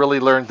 I really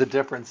learned the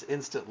difference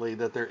instantly,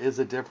 that there is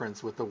a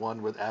difference with the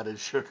one with added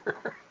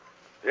sugar.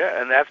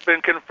 Yeah, and that's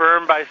been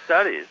confirmed by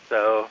studies.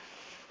 So,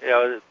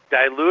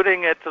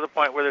 diluting it to the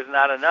point where there's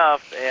not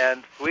enough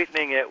and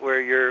sweetening it where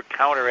you're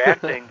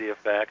counteracting the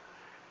effect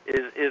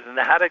is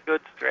not a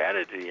good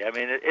strategy. I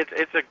mean,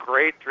 it's a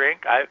great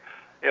drink.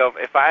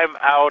 If I'm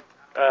out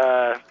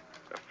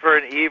for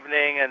an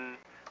evening and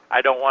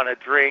I don't want to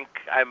drink,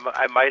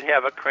 I might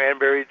have a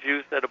cranberry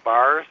juice at a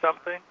bar or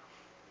something.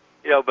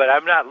 But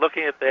I'm not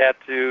looking at that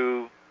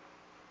to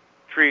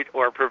treat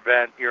or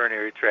prevent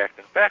urinary tract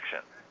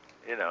infections.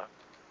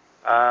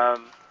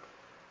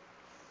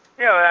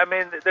 I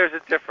mean, there's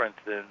a difference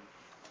in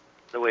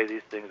the way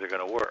these things are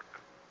going to work.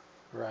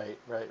 Right.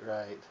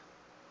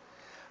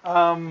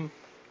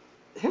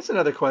 Here's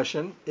another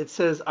question. It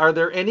says, are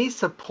there any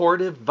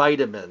supportive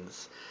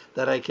vitamins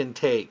that I can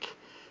take,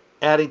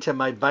 adding to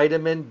my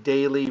vitamin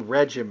daily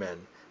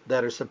regimen,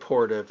 that are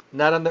supportive,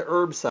 not on the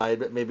herb side,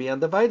 but maybe on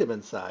the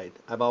vitamin side?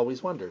 I've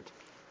always wondered.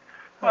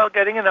 Well,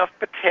 getting enough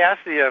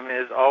potassium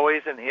is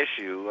always an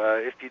issue.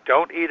 If you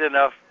don't eat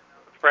enough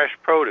fresh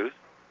produce,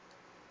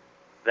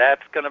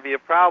 that's going to be a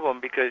problem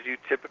because you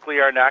typically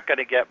are not going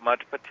to get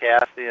much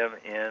potassium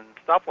in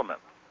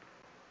supplements.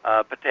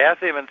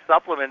 Potassium in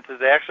supplements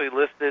is actually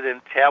listed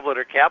in tablet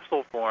or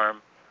capsule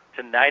form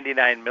to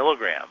 99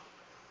 milligrams.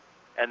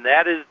 And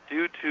that is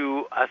due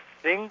to a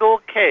single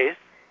case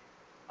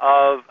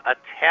of a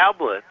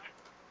tablet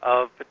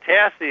of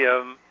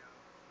potassium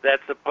that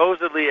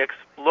supposedly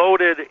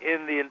exploded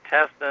in the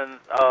intestines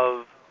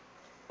of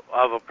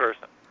a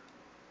person.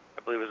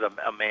 I believe it was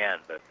a man,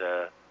 but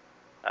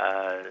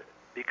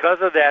because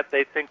of that,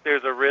 they think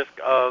there's a risk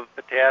of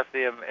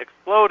potassium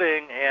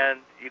exploding, and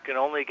you can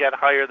only get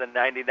higher than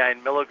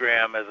 99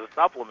 milligram as a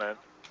supplement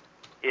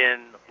in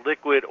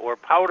liquid or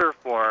powder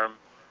form,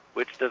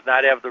 which does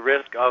not have the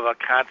risk of a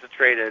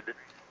concentrated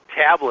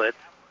tablet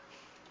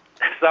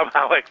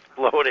somehow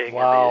exploding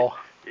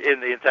in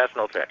the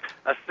intestinal tract.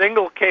 A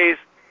single case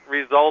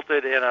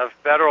resulted in a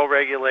federal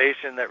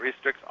regulation that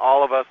restricts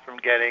all of us from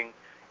getting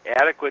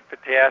adequate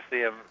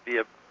potassium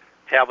via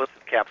tablets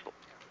and capsules.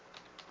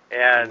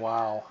 And,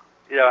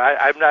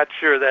 I'm not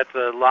sure that's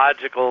a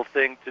logical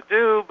thing to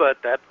do, but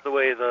that's the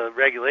way the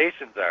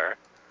regulations are.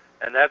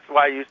 And that's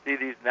why you see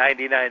these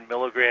 99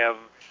 milligrams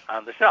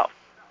on the shelf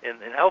in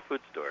health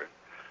food stores.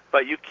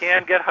 But you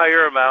can get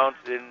higher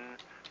amounts in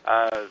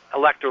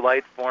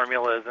electrolyte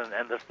formulas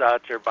and the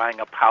such, or buying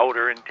a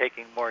powder and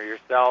taking more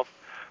yourself.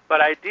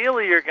 But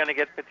ideally, you're going to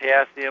get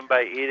potassium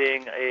by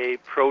eating a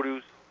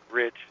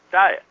produce-rich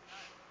diet,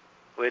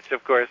 which,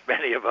 of course,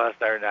 many of us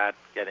are not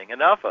getting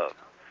enough of.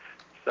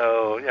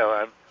 So,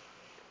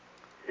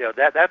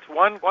 that's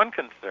one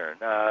concern.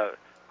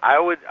 I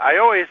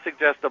always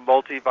suggest a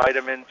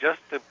multivitamin just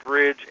to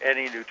bridge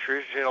any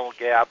nutritional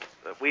gaps.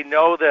 We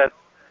know that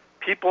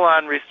people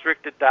on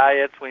restricted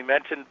diets, we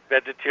mentioned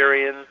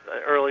vegetarians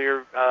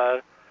earlier.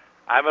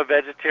 I'm a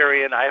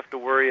vegetarian. I have to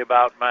worry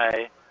about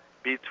my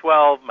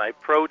B12, my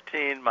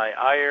protein, my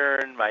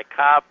iron, my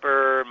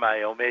copper,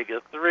 my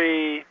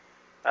omega-3.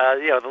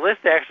 The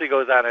list actually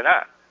goes on.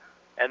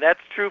 And that's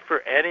true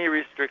for any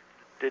restricted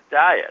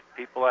diet.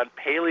 People on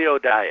paleo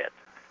diets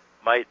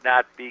might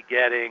not be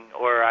getting,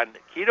 or on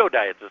keto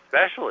diets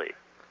especially,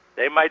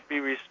 they might be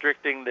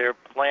restricting their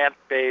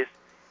plant-based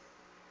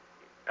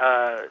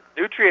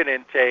nutrient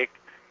intake,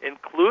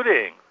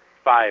 including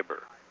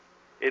fiber,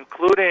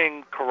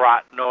 including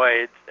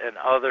carotenoids and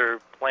other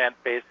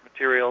plant-based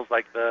materials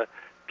like the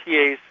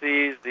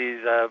PACs, these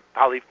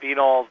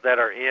polyphenols that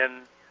are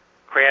in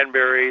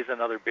cranberries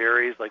and other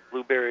berries like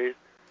blueberries.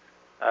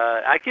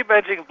 I keep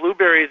mentioning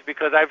blueberries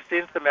because I've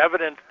seen some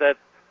evidence that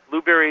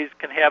blueberries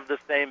can have the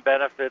same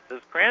benefits as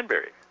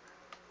cranberries,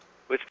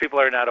 which people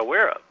are not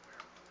aware of.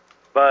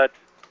 But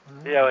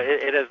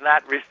it has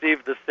not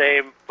received the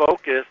same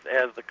focus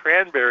as the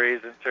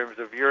cranberries in terms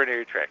of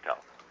urinary tract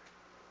health.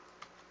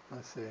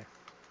 I see.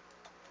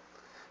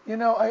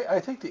 I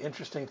think the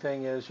interesting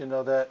thing is,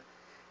 that,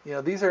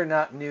 these are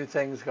not new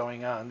things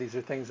going on. These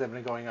are things that have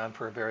been going on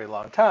for a very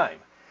long time.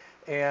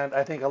 And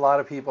I think a lot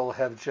of people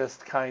have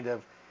just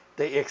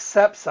they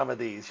accept some of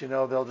these.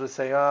 They'll just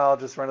say, I'll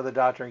just run to the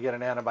doctor and get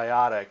an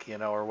antibiotic,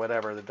 or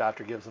whatever. The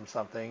doctor gives them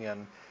something,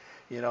 and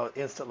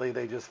instantly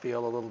they just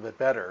feel a little bit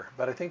better.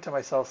 But I think to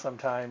myself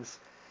sometimes,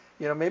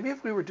 maybe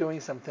if we were doing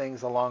some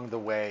things along the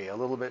way, a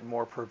little bit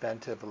more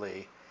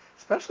preventively,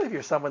 especially if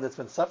you're someone that's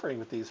been suffering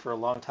with these for a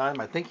long time,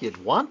 I think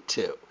you'd want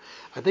to.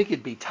 I think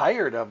you'd be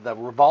tired of the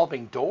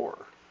revolving door.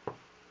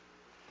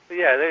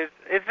 Yeah,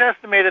 it's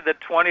estimated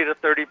that 20 to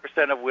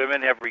 30% of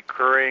women have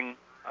recurring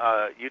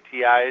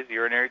UTIs,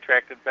 urinary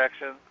tract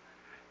infections.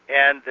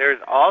 And there's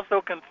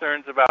also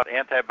concerns about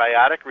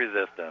antibiotic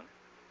resistance,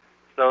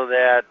 so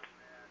that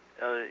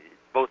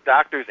both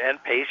doctors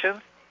and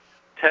patients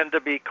tend to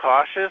be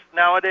cautious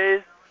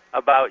nowadays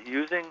about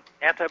using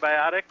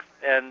antibiotics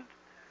and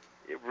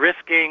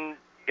risking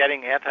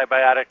getting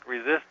antibiotic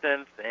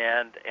resistance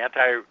and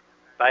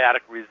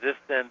antibiotic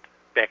resistant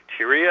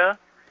bacteria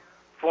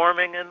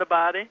forming in the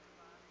body.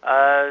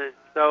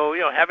 So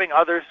having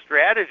other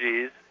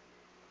strategies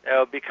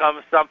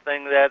becomes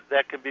something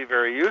that can be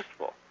very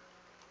useful.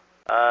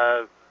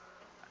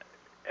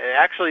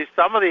 Actually,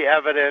 some of the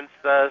evidence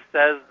says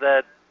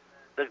that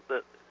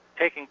the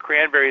taking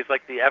cranberries,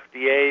 like the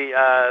FDA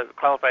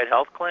qualified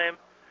health claim,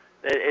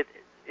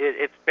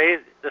 it's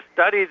based. The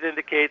studies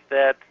indicate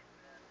that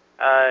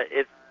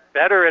it's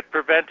better at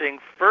preventing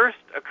first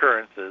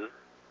occurrences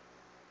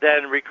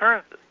than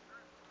recurrences.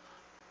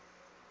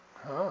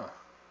 Huh.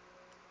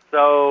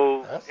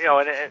 So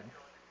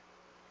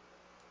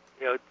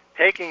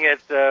taking it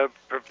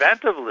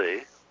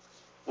preventively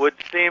would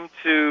seem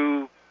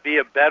to be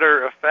a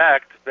better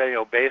effect,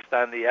 based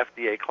on the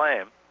FDA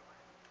claim,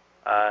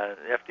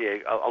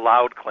 FDA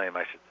allowed claim,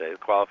 I should say,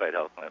 qualified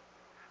health claim,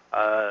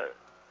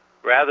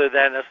 rather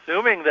than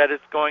assuming that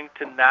it's going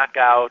to knock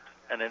out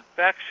an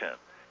infection.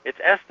 It's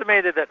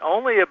estimated that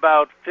only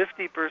about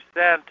 50%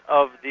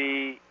 of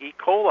the E.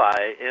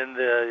 coli in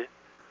the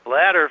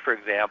bladder, for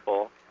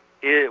example,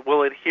 it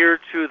will adhere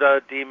to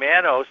the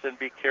D-mannose and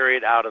be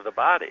carried out of the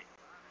body.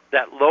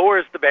 That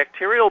lowers the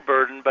bacterial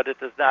burden, but it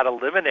does not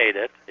eliminate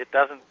it. It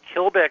doesn't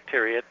kill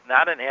bacteria. It's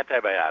not an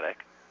antibiotic.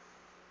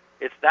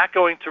 It's not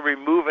going to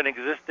remove an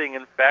existing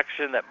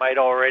infection that might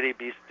already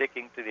be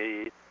sticking to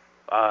the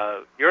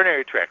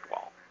urinary tract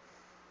wall.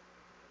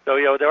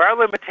 So, there are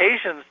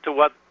limitations to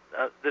what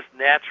this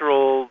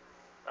natural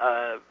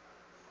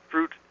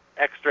fruit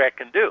extract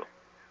can do,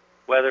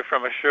 whether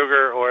from a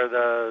sugar or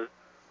the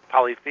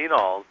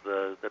polyphenols,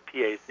 the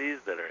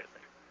PACs that are in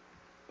there.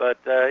 But,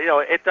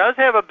 it does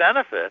have a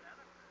benefit,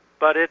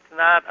 but it's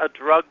not a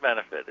drug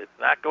benefit. It's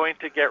not going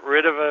to get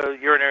rid of a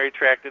urinary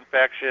tract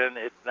infection.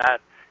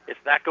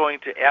 It's not going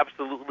to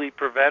absolutely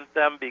prevent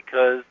them,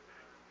 because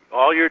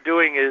all you're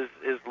doing is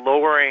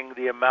lowering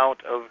the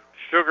amount of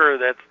sugar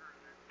that's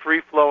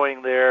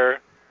free-flowing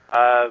there,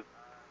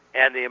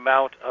 and the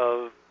amount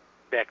of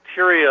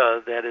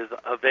bacteria that is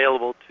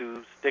available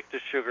to stick to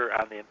sugar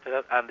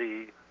on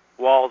the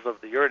walls of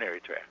the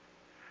urinary tract.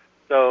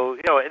 So,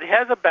 it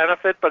has a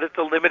benefit, but it's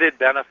a limited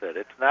benefit.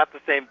 It's not the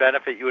same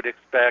benefit you would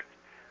expect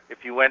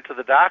if you went to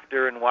the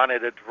doctor and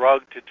wanted a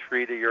drug to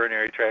treat a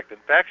urinary tract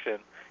infection.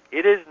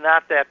 It is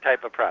not that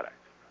type of product.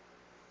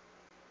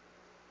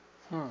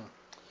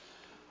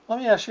 Let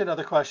me ask you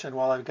another question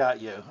while I've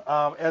got you.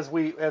 As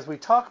we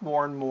talk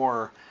more and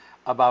more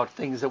about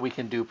things that we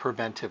can do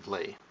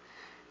preventively,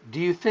 do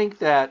you think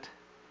that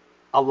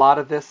a lot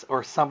of this,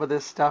 or some of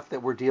this stuff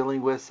that we're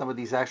dealing with, some of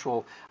these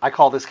actual, I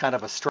call this kind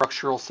of a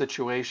structural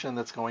situation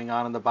that's going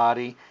on in the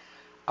body,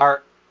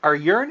 are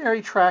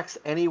urinary tracts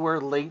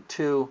anywhere linked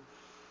to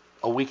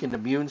a weakened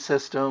immune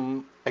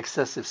system,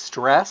 excessive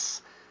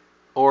stress,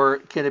 or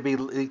can it be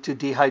linked to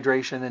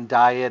dehydration and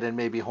diet and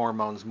maybe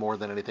hormones more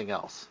than anything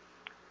else?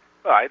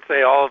 Well, I'd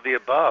say all of the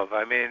above.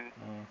 I mean,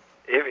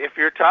 if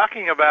you're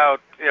talking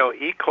about,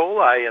 E.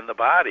 coli in the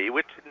body,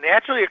 which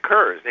naturally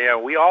occurs,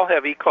 we all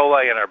have E.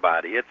 coli in our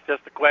body. It's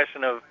just a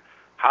question of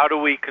how do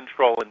we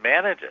control and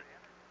manage it.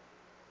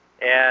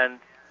 And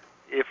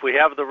if we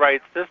have the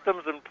right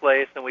systems in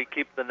place and we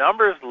keep the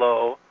numbers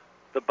low,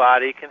 the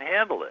body can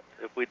handle it.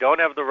 If we don't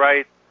have the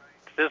right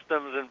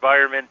systems,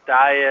 environment,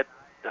 diet,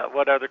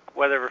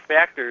 whatever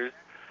factors,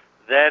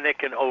 then it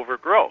can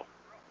overgrow,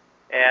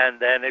 and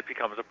then it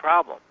becomes a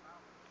problem.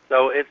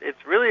 So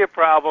it's really a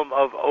problem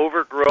of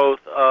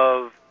overgrowth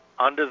of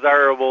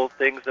undesirable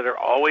things that are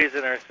always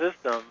in our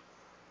system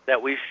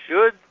that we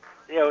should,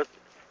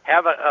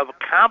 have a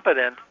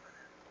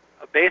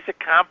basic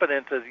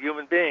competence as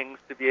human beings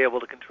to be able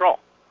to control.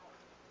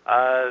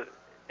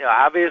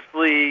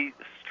 Obviously,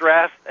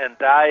 stress and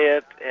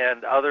diet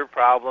and other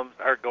problems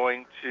are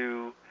going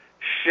to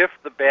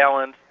shift the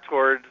balance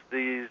towards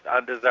these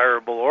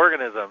undesirable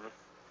organisms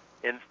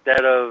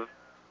instead of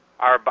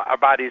our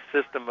body's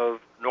system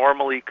of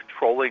normally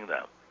controlling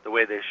them the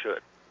way they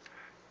should.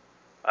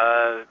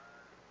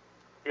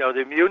 The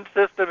immune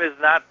system is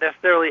not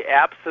necessarily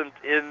absent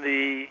in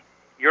the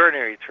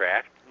urinary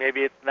tract.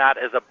 Maybe it's not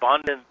as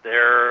abundant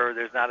there,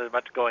 there's not as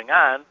much going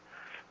on,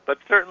 but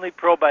certainly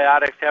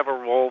probiotics have a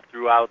role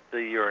throughout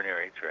the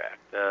urinary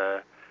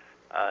tract.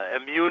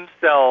 Immune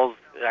cells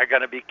are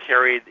going to be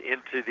carried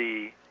into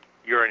the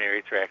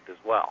urinary tract as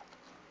well.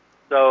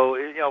 So,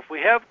 if we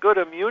have good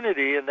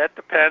immunity, and that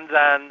depends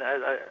on,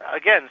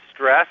 again,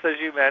 stress, as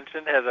you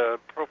mentioned, has a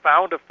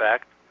profound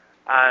effect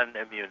on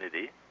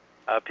immunity.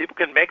 People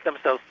can make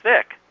themselves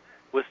sick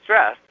with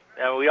stress,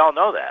 and we all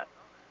know that.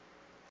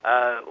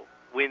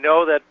 We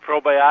know that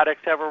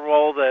probiotics have a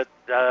role, that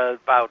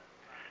about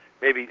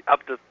maybe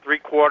up to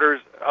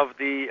 3/4 of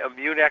the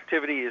immune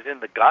activity is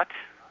in the gut,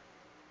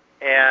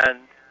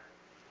 and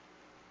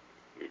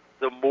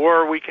the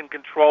more we can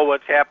control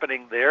what's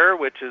happening there,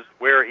 which is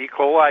where E.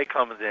 coli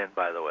comes in,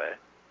 by the way,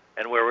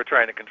 and where we're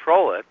trying to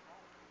control it.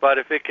 But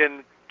if it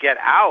can get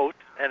out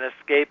and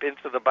escape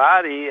into the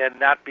body and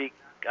not be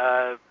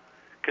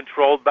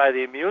controlled by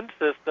the immune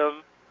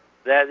system,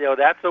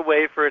 that's a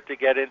way for it to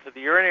get into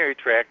the urinary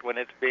tract when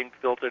it's being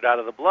filtered out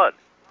of the blood.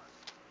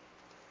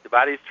 The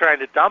body's trying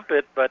to dump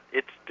it, but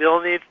it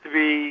still needs to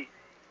be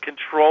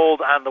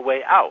controlled on the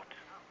way out.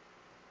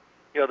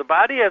 The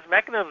body has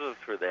mechanisms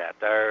for that.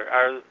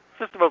 Our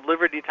system of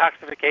liver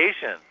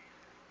detoxification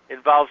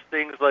involves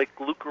things like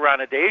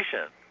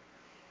glucuronidation,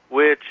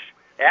 which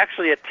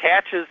actually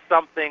attaches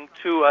something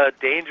to a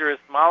dangerous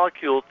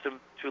molecule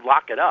to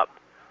lock it up.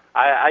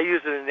 I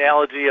use an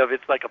analogy of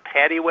it's like a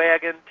paddy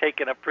wagon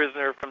taking a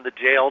prisoner from the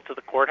jail to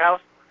the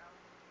courthouse.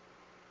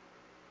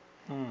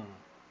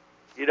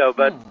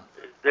 But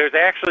there's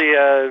actually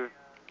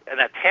an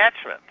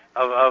attachment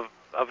of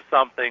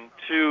something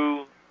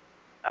to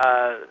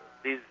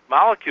these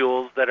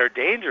molecules that are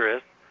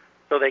dangerous,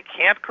 so they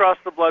can't cross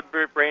the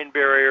blood-brain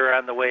barrier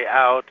on the way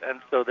out,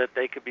 and so that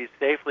they could be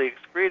safely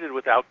excreted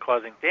without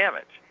causing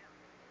damage.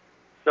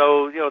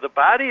 So, the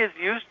body is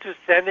used to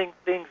sending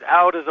things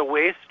out as a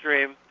waste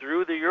stream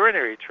through the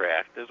urinary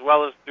tract, as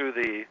well as through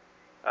the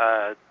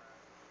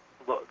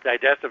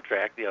digestive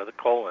tract, the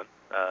colon.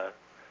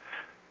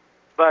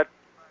 But,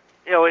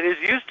 it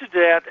is used to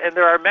that, and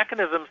there are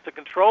mechanisms to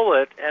control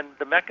it, and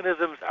the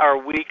mechanisms are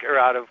weak or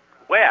out of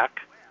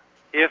whack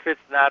if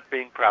it's not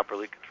being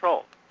properly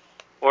controlled,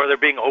 or they're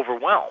being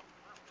overwhelmed.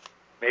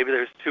 Maybe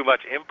there's too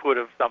much input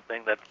of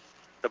something that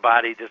the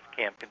body just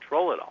can't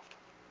control it all.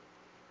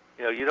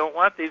 You don't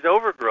want these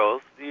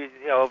overgrowths,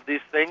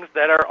 these things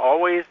that are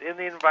always in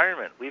the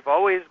environment. We've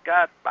always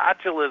got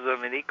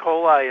botulism and E.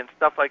 coli and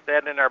stuff like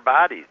that in our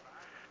bodies.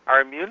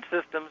 Our immune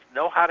systems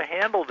know how to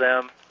handle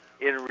them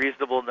in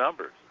reasonable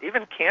numbers.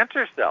 Even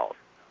cancer cells.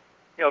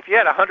 If you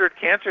had 100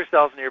 cancer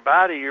cells in your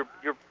body, your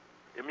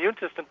immune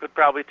system could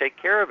probably take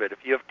care of it.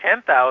 If you have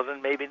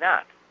 10,000, maybe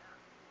not.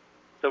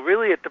 So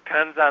really it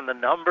depends on the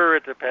number,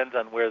 it depends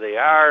on where they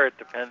are, it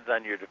depends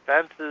on your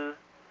defenses.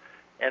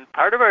 And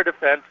part of our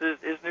defenses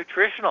is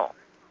nutritional.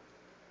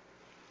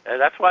 And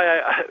that's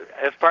why,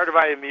 as part of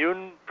my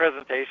immune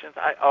presentations,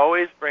 I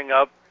always bring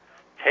up,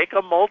 take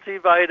a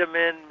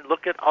multivitamin,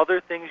 look at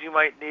other things you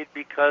might need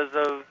because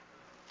of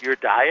your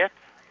diet,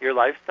 your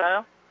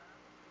lifestyle.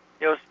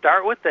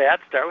 Start with that,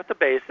 start with the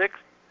basics,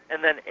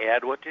 and then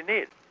add what you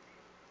need.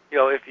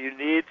 If you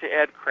need to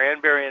add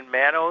cranberry and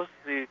mannose,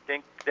 do you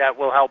think that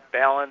will help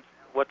balance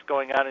what's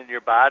going on in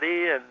your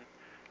body and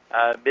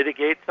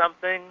mitigate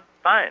something?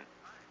 Fine.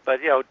 But,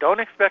 don't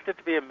expect it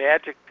to be a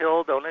magic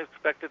pill. Don't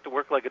expect it to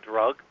work like a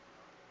drug.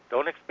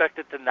 Don't expect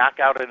it to knock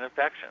out an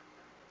infection.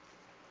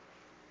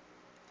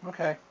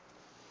 Okay.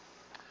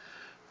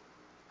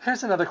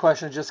 Here's another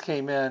question that just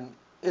came in.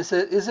 Is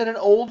it an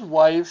old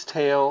wives'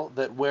 tale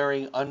that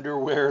wearing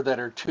underwear that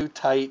are too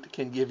tight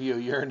can give you a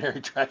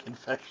urinary tract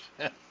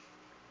infection?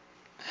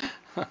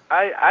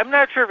 I'm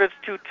not sure if it's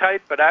too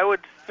tight, but I would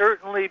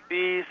certainly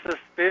be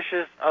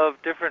suspicious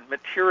of different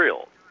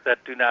materials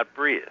that do not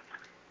breathe.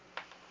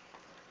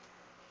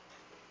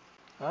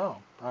 Oh,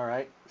 all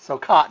right. So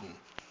cotton,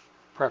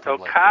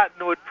 preferably. So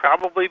cotton would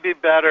probably be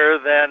better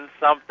than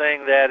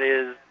something that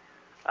is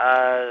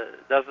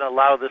doesn't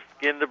allow the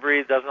skin to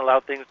breathe, doesn't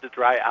allow things to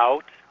dry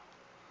out.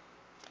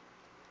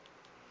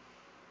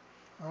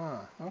 Oh,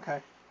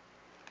 okay.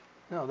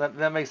 No,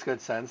 that makes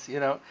good sense.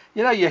 You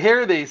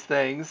hear these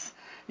things.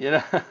 You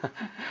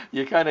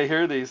kind of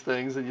hear these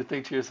things, and you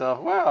think to yourself,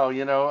 "Wow,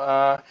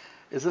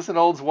 is this an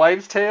old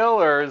wives' tale,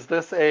 or is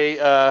this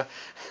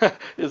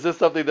is this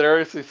something that there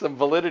is some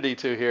validity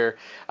to here?"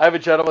 I have a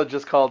gentleman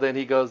just called in.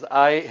 He goes,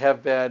 "I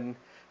have been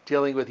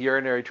dealing with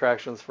urinary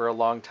tractions for a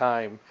long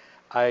time.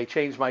 I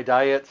changed my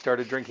diet,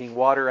 started drinking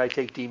water. I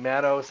take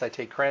D-mannose. I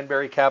take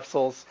cranberry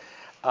capsules.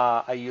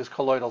 I use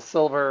colloidal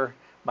silver.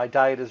 My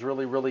diet is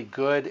really, really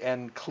good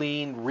and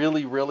clean,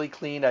 really, really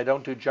clean. I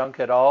don't do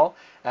junk at all.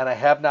 And I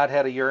have not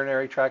had a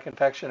urinary tract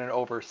infection in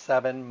over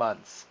 7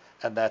 months.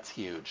 And that's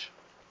huge."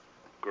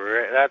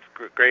 Great. That's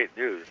great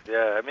news.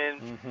 Yeah, I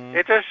mean,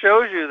 It just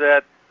shows you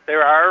that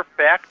there are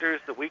factors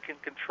that we can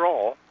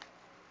control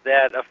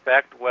that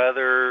affect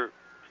whether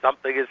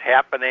something is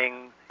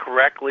happening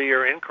correctly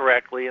or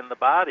incorrectly in the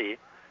body.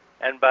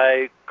 And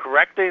by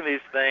correcting these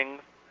things,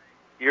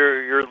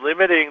 you're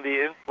limiting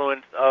the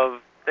influence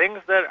of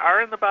things that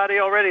are in the body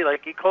already,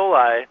 like E.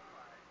 coli,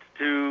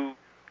 to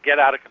get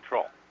out of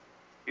control.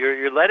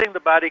 You're letting the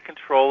body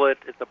control it.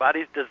 The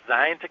body's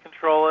designed to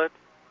control it.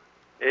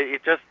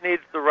 It just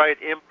needs the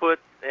right input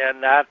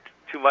and not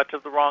too much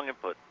of the wrong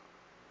input.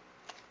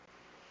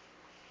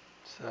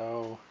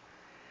 So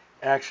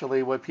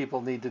actually what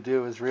people need to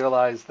do is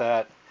realize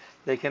that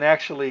they can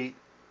actually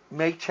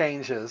make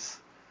changes,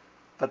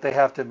 but they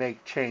have to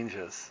make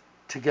changes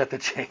to get the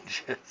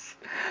changes.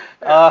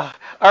 All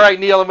right,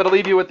 Neil, I'm going to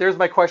leave you with, there's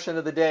my question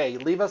of the day.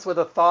 Leave us with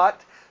a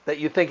thought that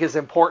you think is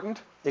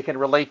important. It can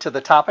relate to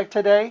the topic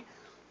today,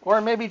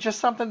 or maybe just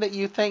something that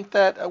you think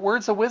that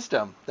words of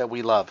wisdom that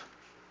we love.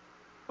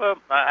 Well,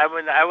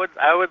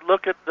 I would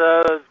look at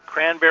the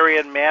cranberry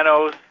and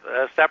mannose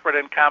separate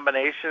in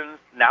combinations.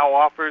 Now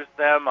offers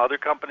them. Other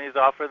companies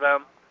offer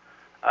them.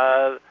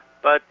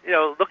 But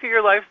look at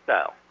your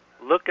lifestyle.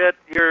 Look at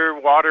your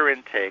water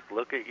intake.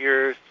 Look at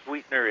your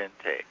sweetener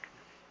intake.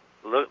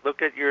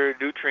 Look at your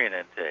nutrient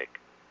intake.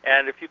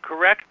 And if you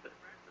correct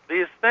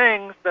these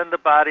things, then the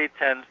body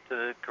tends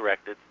to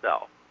correct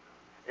itself.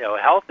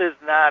 Health is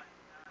not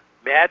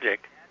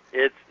magic.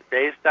 It's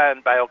based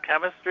on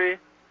biochemistry,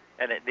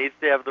 and it needs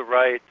to have the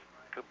right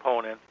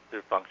components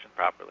to function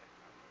properly.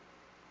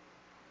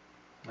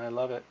 I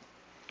love it.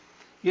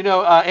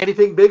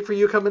 Anything big for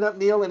you coming up,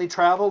 Neil? Any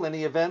travel,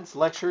 any events,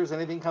 lectures,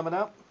 anything coming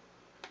up?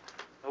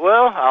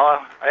 Well,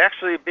 I'll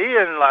actually be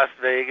in Las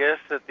Vegas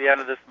at the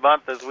end of this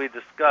month, as we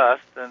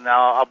discussed, and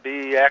I'll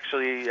be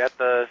actually at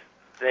the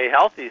Stay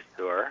Healthy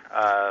store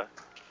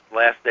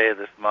last day of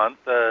this month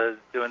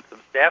doing some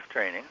staff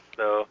training.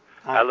 So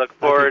I look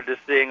forward to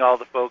seeing all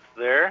the folks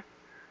there.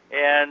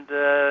 And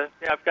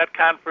I've got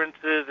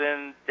conferences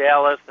in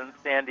Dallas and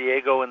San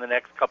Diego in the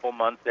next couple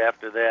months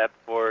after that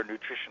for a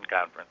nutrition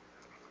conference.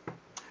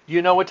 Do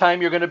you know what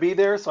time you're going to be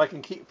there so I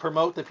can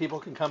promote that people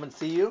can come and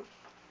see you?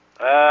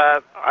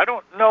 I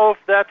don't know if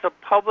that's a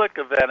public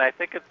event. I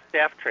think it's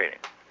staff training.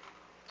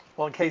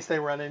 Well, in case they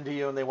run into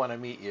you and they want to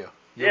meet you.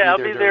 I'll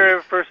be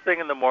there first thing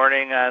in the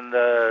morning on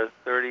the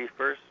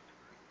 31st.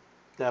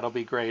 That'll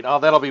be great. Oh,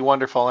 that'll be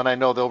wonderful, and I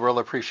know they'll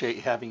really appreciate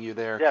having you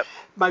there. Yep.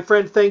 My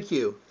friend, thank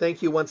you.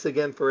 Thank you once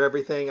again for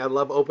everything. I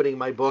love opening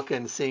my book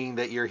and seeing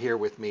that you're here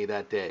with me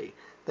that day.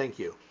 Thank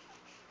you.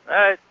 All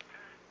right.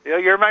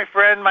 You're my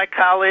friend, my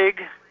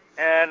colleague,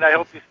 and I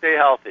hope you stay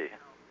healthy.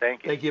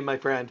 Thank you. Thank you, my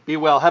friend. Be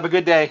well. Have a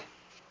good day.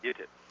 You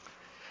too.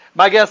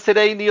 My guest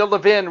today, Neil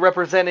Levin,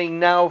 representing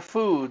Now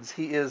Foods.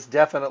 He is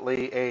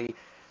definitely a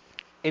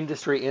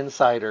industry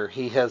insider.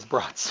 He has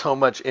brought so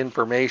much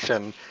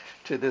information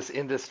to this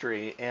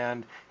industry,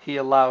 and he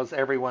allows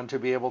everyone to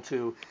be able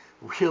to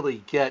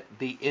really get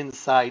the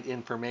inside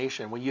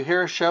information. When you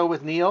hear a show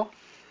with Neil,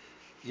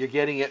 you're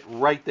getting it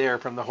right there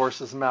from the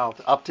horse's mouth,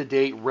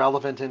 up-to-date,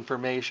 relevant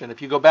information.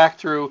 If you go back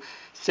through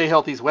Stay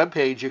Healthy's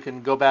webpage, you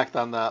can go back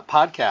on the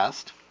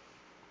podcast,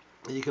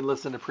 and you can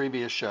listen to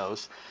previous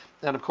shows.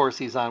 And, of course,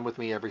 he's on with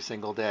me every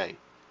single day.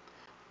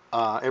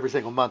 Every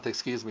single month,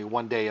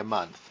 1 day a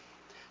month.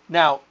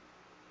 Now,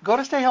 go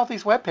to Stay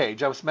Healthy's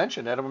webpage. I was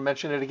mentioned it. I'm going to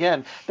mention it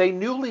again. They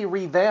newly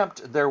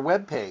revamped their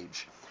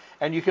webpage,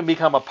 and you can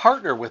become a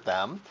partner with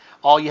them.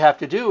 All you have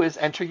to do is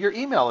enter your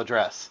email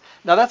address.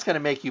 Now, that's going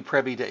to make you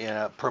privy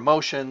to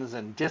promotions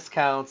and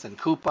discounts and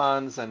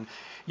coupons, and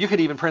you could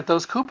even print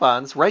those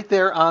coupons right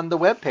there on the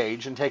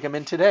webpage and take them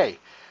in today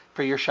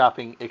for your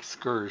shopping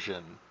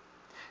excursion.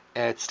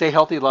 At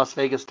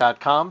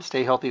StayHealthyLasVegas.com,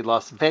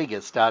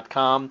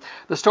 StayHealthyLasVegas.com.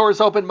 The store is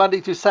open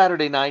Monday through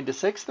Saturday, 9 to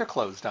 6. They're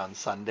closed on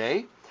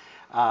Sunday.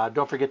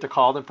 Don't forget to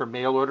call them for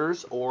mail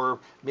orders, or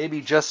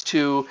maybe just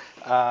to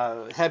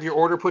have your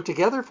order put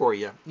together for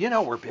you. You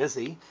know, we're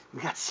busy.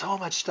 We got so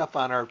much stuff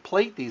on our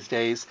plate these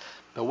days,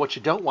 but what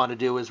you don't want to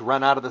do is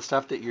run out of the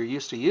stuff that you're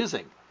used to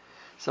using.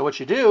 So what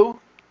you do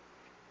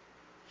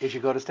is you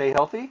go to Stay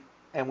Healthy,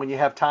 and when you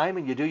have time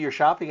and you do your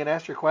shopping and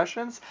ask your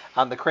questions,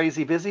 on the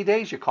crazy busy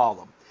days, you call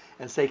them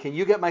and say, can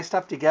you get my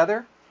stuff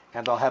together?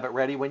 And they'll have it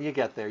ready when you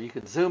get there. You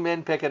can zoom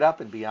in, pick it up,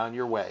 and be on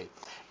your way.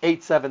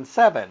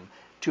 877-2494,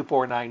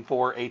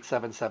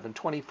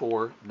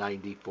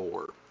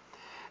 877-2494.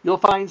 You'll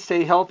find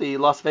Stay Healthy,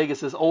 Las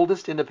Vegas's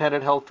oldest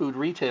independent health food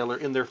retailer,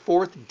 in their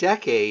 4th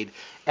decade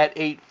at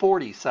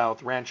 840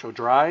 South Rancho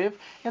Drive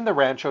in the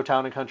Rancho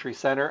Town and Country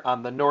Center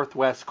on the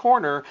northwest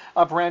corner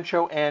of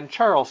Rancho and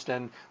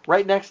Charleston,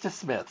 right next to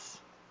Smith's.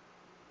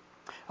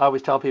 I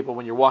always tell people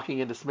when you're walking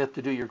into Smith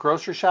to do your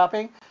grocery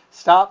shopping,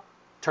 stop,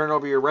 turn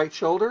over your right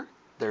shoulder,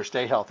 there's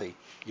Stay Healthy.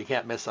 You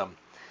can't miss them.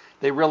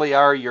 They really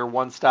are your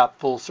one-stop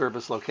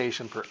full-service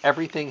location for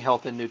everything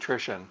health and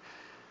nutrition.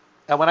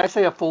 And when I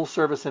say a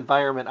full-service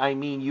environment, I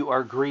mean you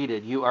are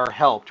greeted, you are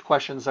helped,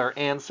 questions are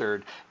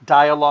answered,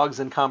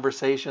 dialogues and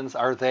conversations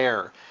are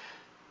there.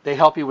 They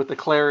help you with the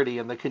clarity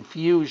and the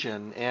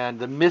confusion and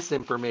the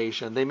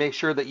misinformation. They make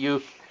sure that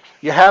you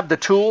have the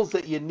tools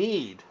that you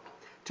need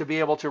to be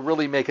able to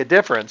really make a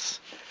difference,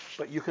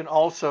 but you can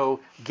also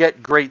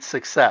get great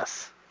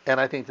success. And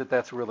I think that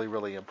that's really,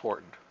 really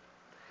important.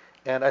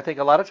 And I think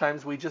a lot of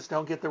times we just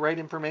don't get the right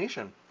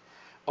information.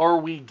 Or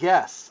we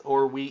guess,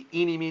 or we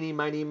eeny, meeny,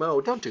 miny,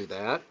 mo. Don't do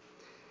that.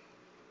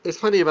 There's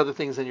plenty of other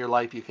things in your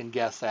life you can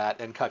guess at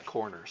and cut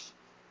corners.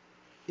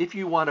 If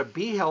you want to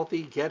be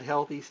healthy, get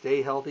healthy,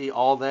 stay healthy,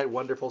 all that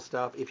wonderful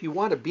stuff, if you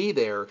want to be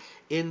there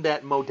in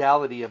that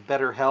modality of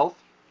better health,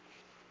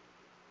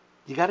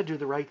 you got to do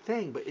the right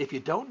thing. But if you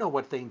don't know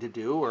what thing to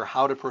do or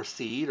how to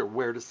proceed or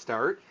where to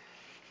start,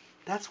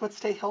 that's what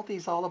Stay Healthy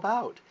is all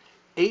about.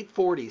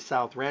 840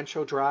 South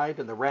Rancho Drive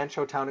in the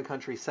Rancho Town and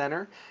Country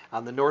Center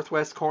on the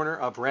northwest corner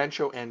of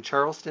Rancho and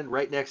Charleston,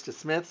 right next to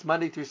Smith's,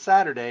 Monday through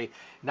Saturday,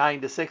 9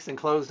 to 6, and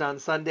closed on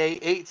Sunday.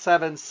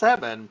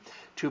 877-2494,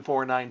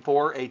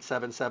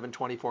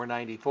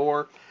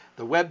 877-2494.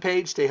 The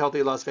webpage,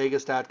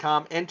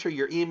 StayHealthyLasVegas.com. Enter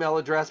your email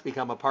address,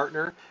 become a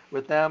partner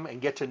with them,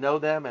 and get to know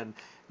them, and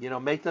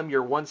make them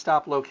your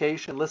one-stop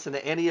location. Listen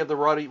to any of the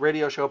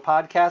radio show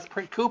podcasts,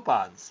 print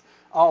coupons,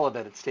 all of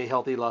it at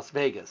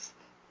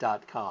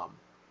StayHealthyLasVegas.com.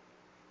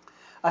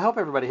 I hope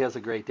everybody has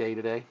a great day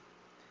today.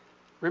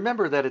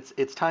 Remember that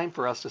it's time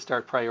for us to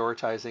start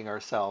prioritizing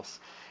ourselves.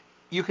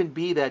 You can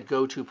be that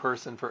go-to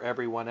person for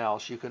everyone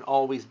else. You can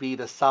always be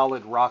the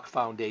solid rock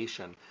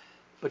foundation.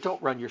 But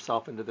don't run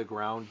yourself into the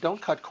ground. Don't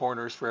cut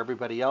corners for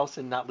everybody else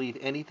and not leave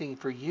anything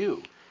for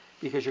you,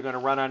 because you're going to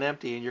run on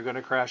empty and you're going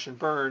to crash and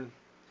burn.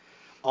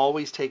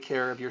 Always take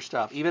care of your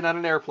stuff. Even on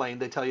an airplane,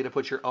 they tell you to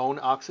put your own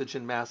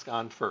oxygen mask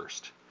on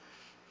first.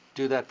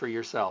 Do that for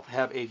yourself.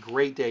 Have a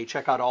great day.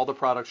 Check out all the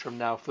products from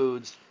Now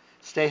Foods.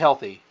 Stay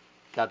healthy.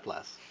 God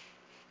bless.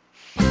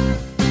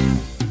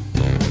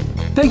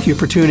 Thank you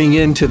for tuning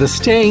in to the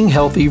Staying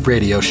Healthy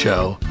Radio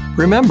Show.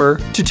 Remember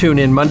to tune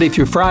in Monday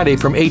through Friday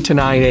from 8 to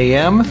 9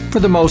 a.m. for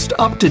the most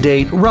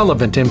up-to-date,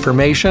 relevant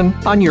information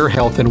on your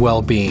health and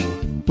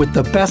well-being, with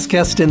the best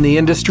guest in the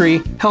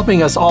industry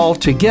helping us all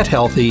to get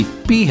healthy,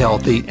 be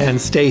healthy, and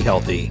stay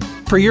healthy.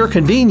 For your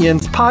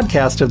convenience,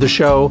 podcasts of the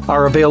show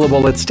are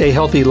available at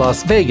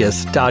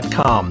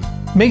StayHealthyLasVegas.com.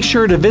 Make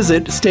sure to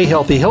visit Stay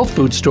Healthy Health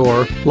Food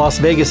Store, Las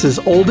Vegas's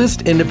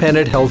oldest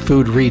independent health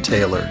food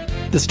retailer.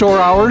 The store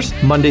hours,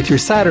 Monday through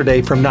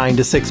Saturday from 9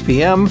 to 6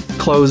 p.m.,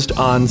 closed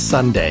on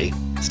Sunday.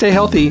 Stay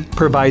Healthy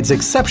provides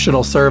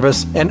exceptional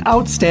service and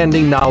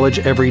outstanding knowledge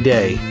every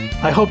day.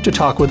 I hope to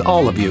talk with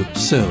all of you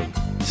soon.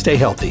 Stay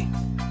healthy.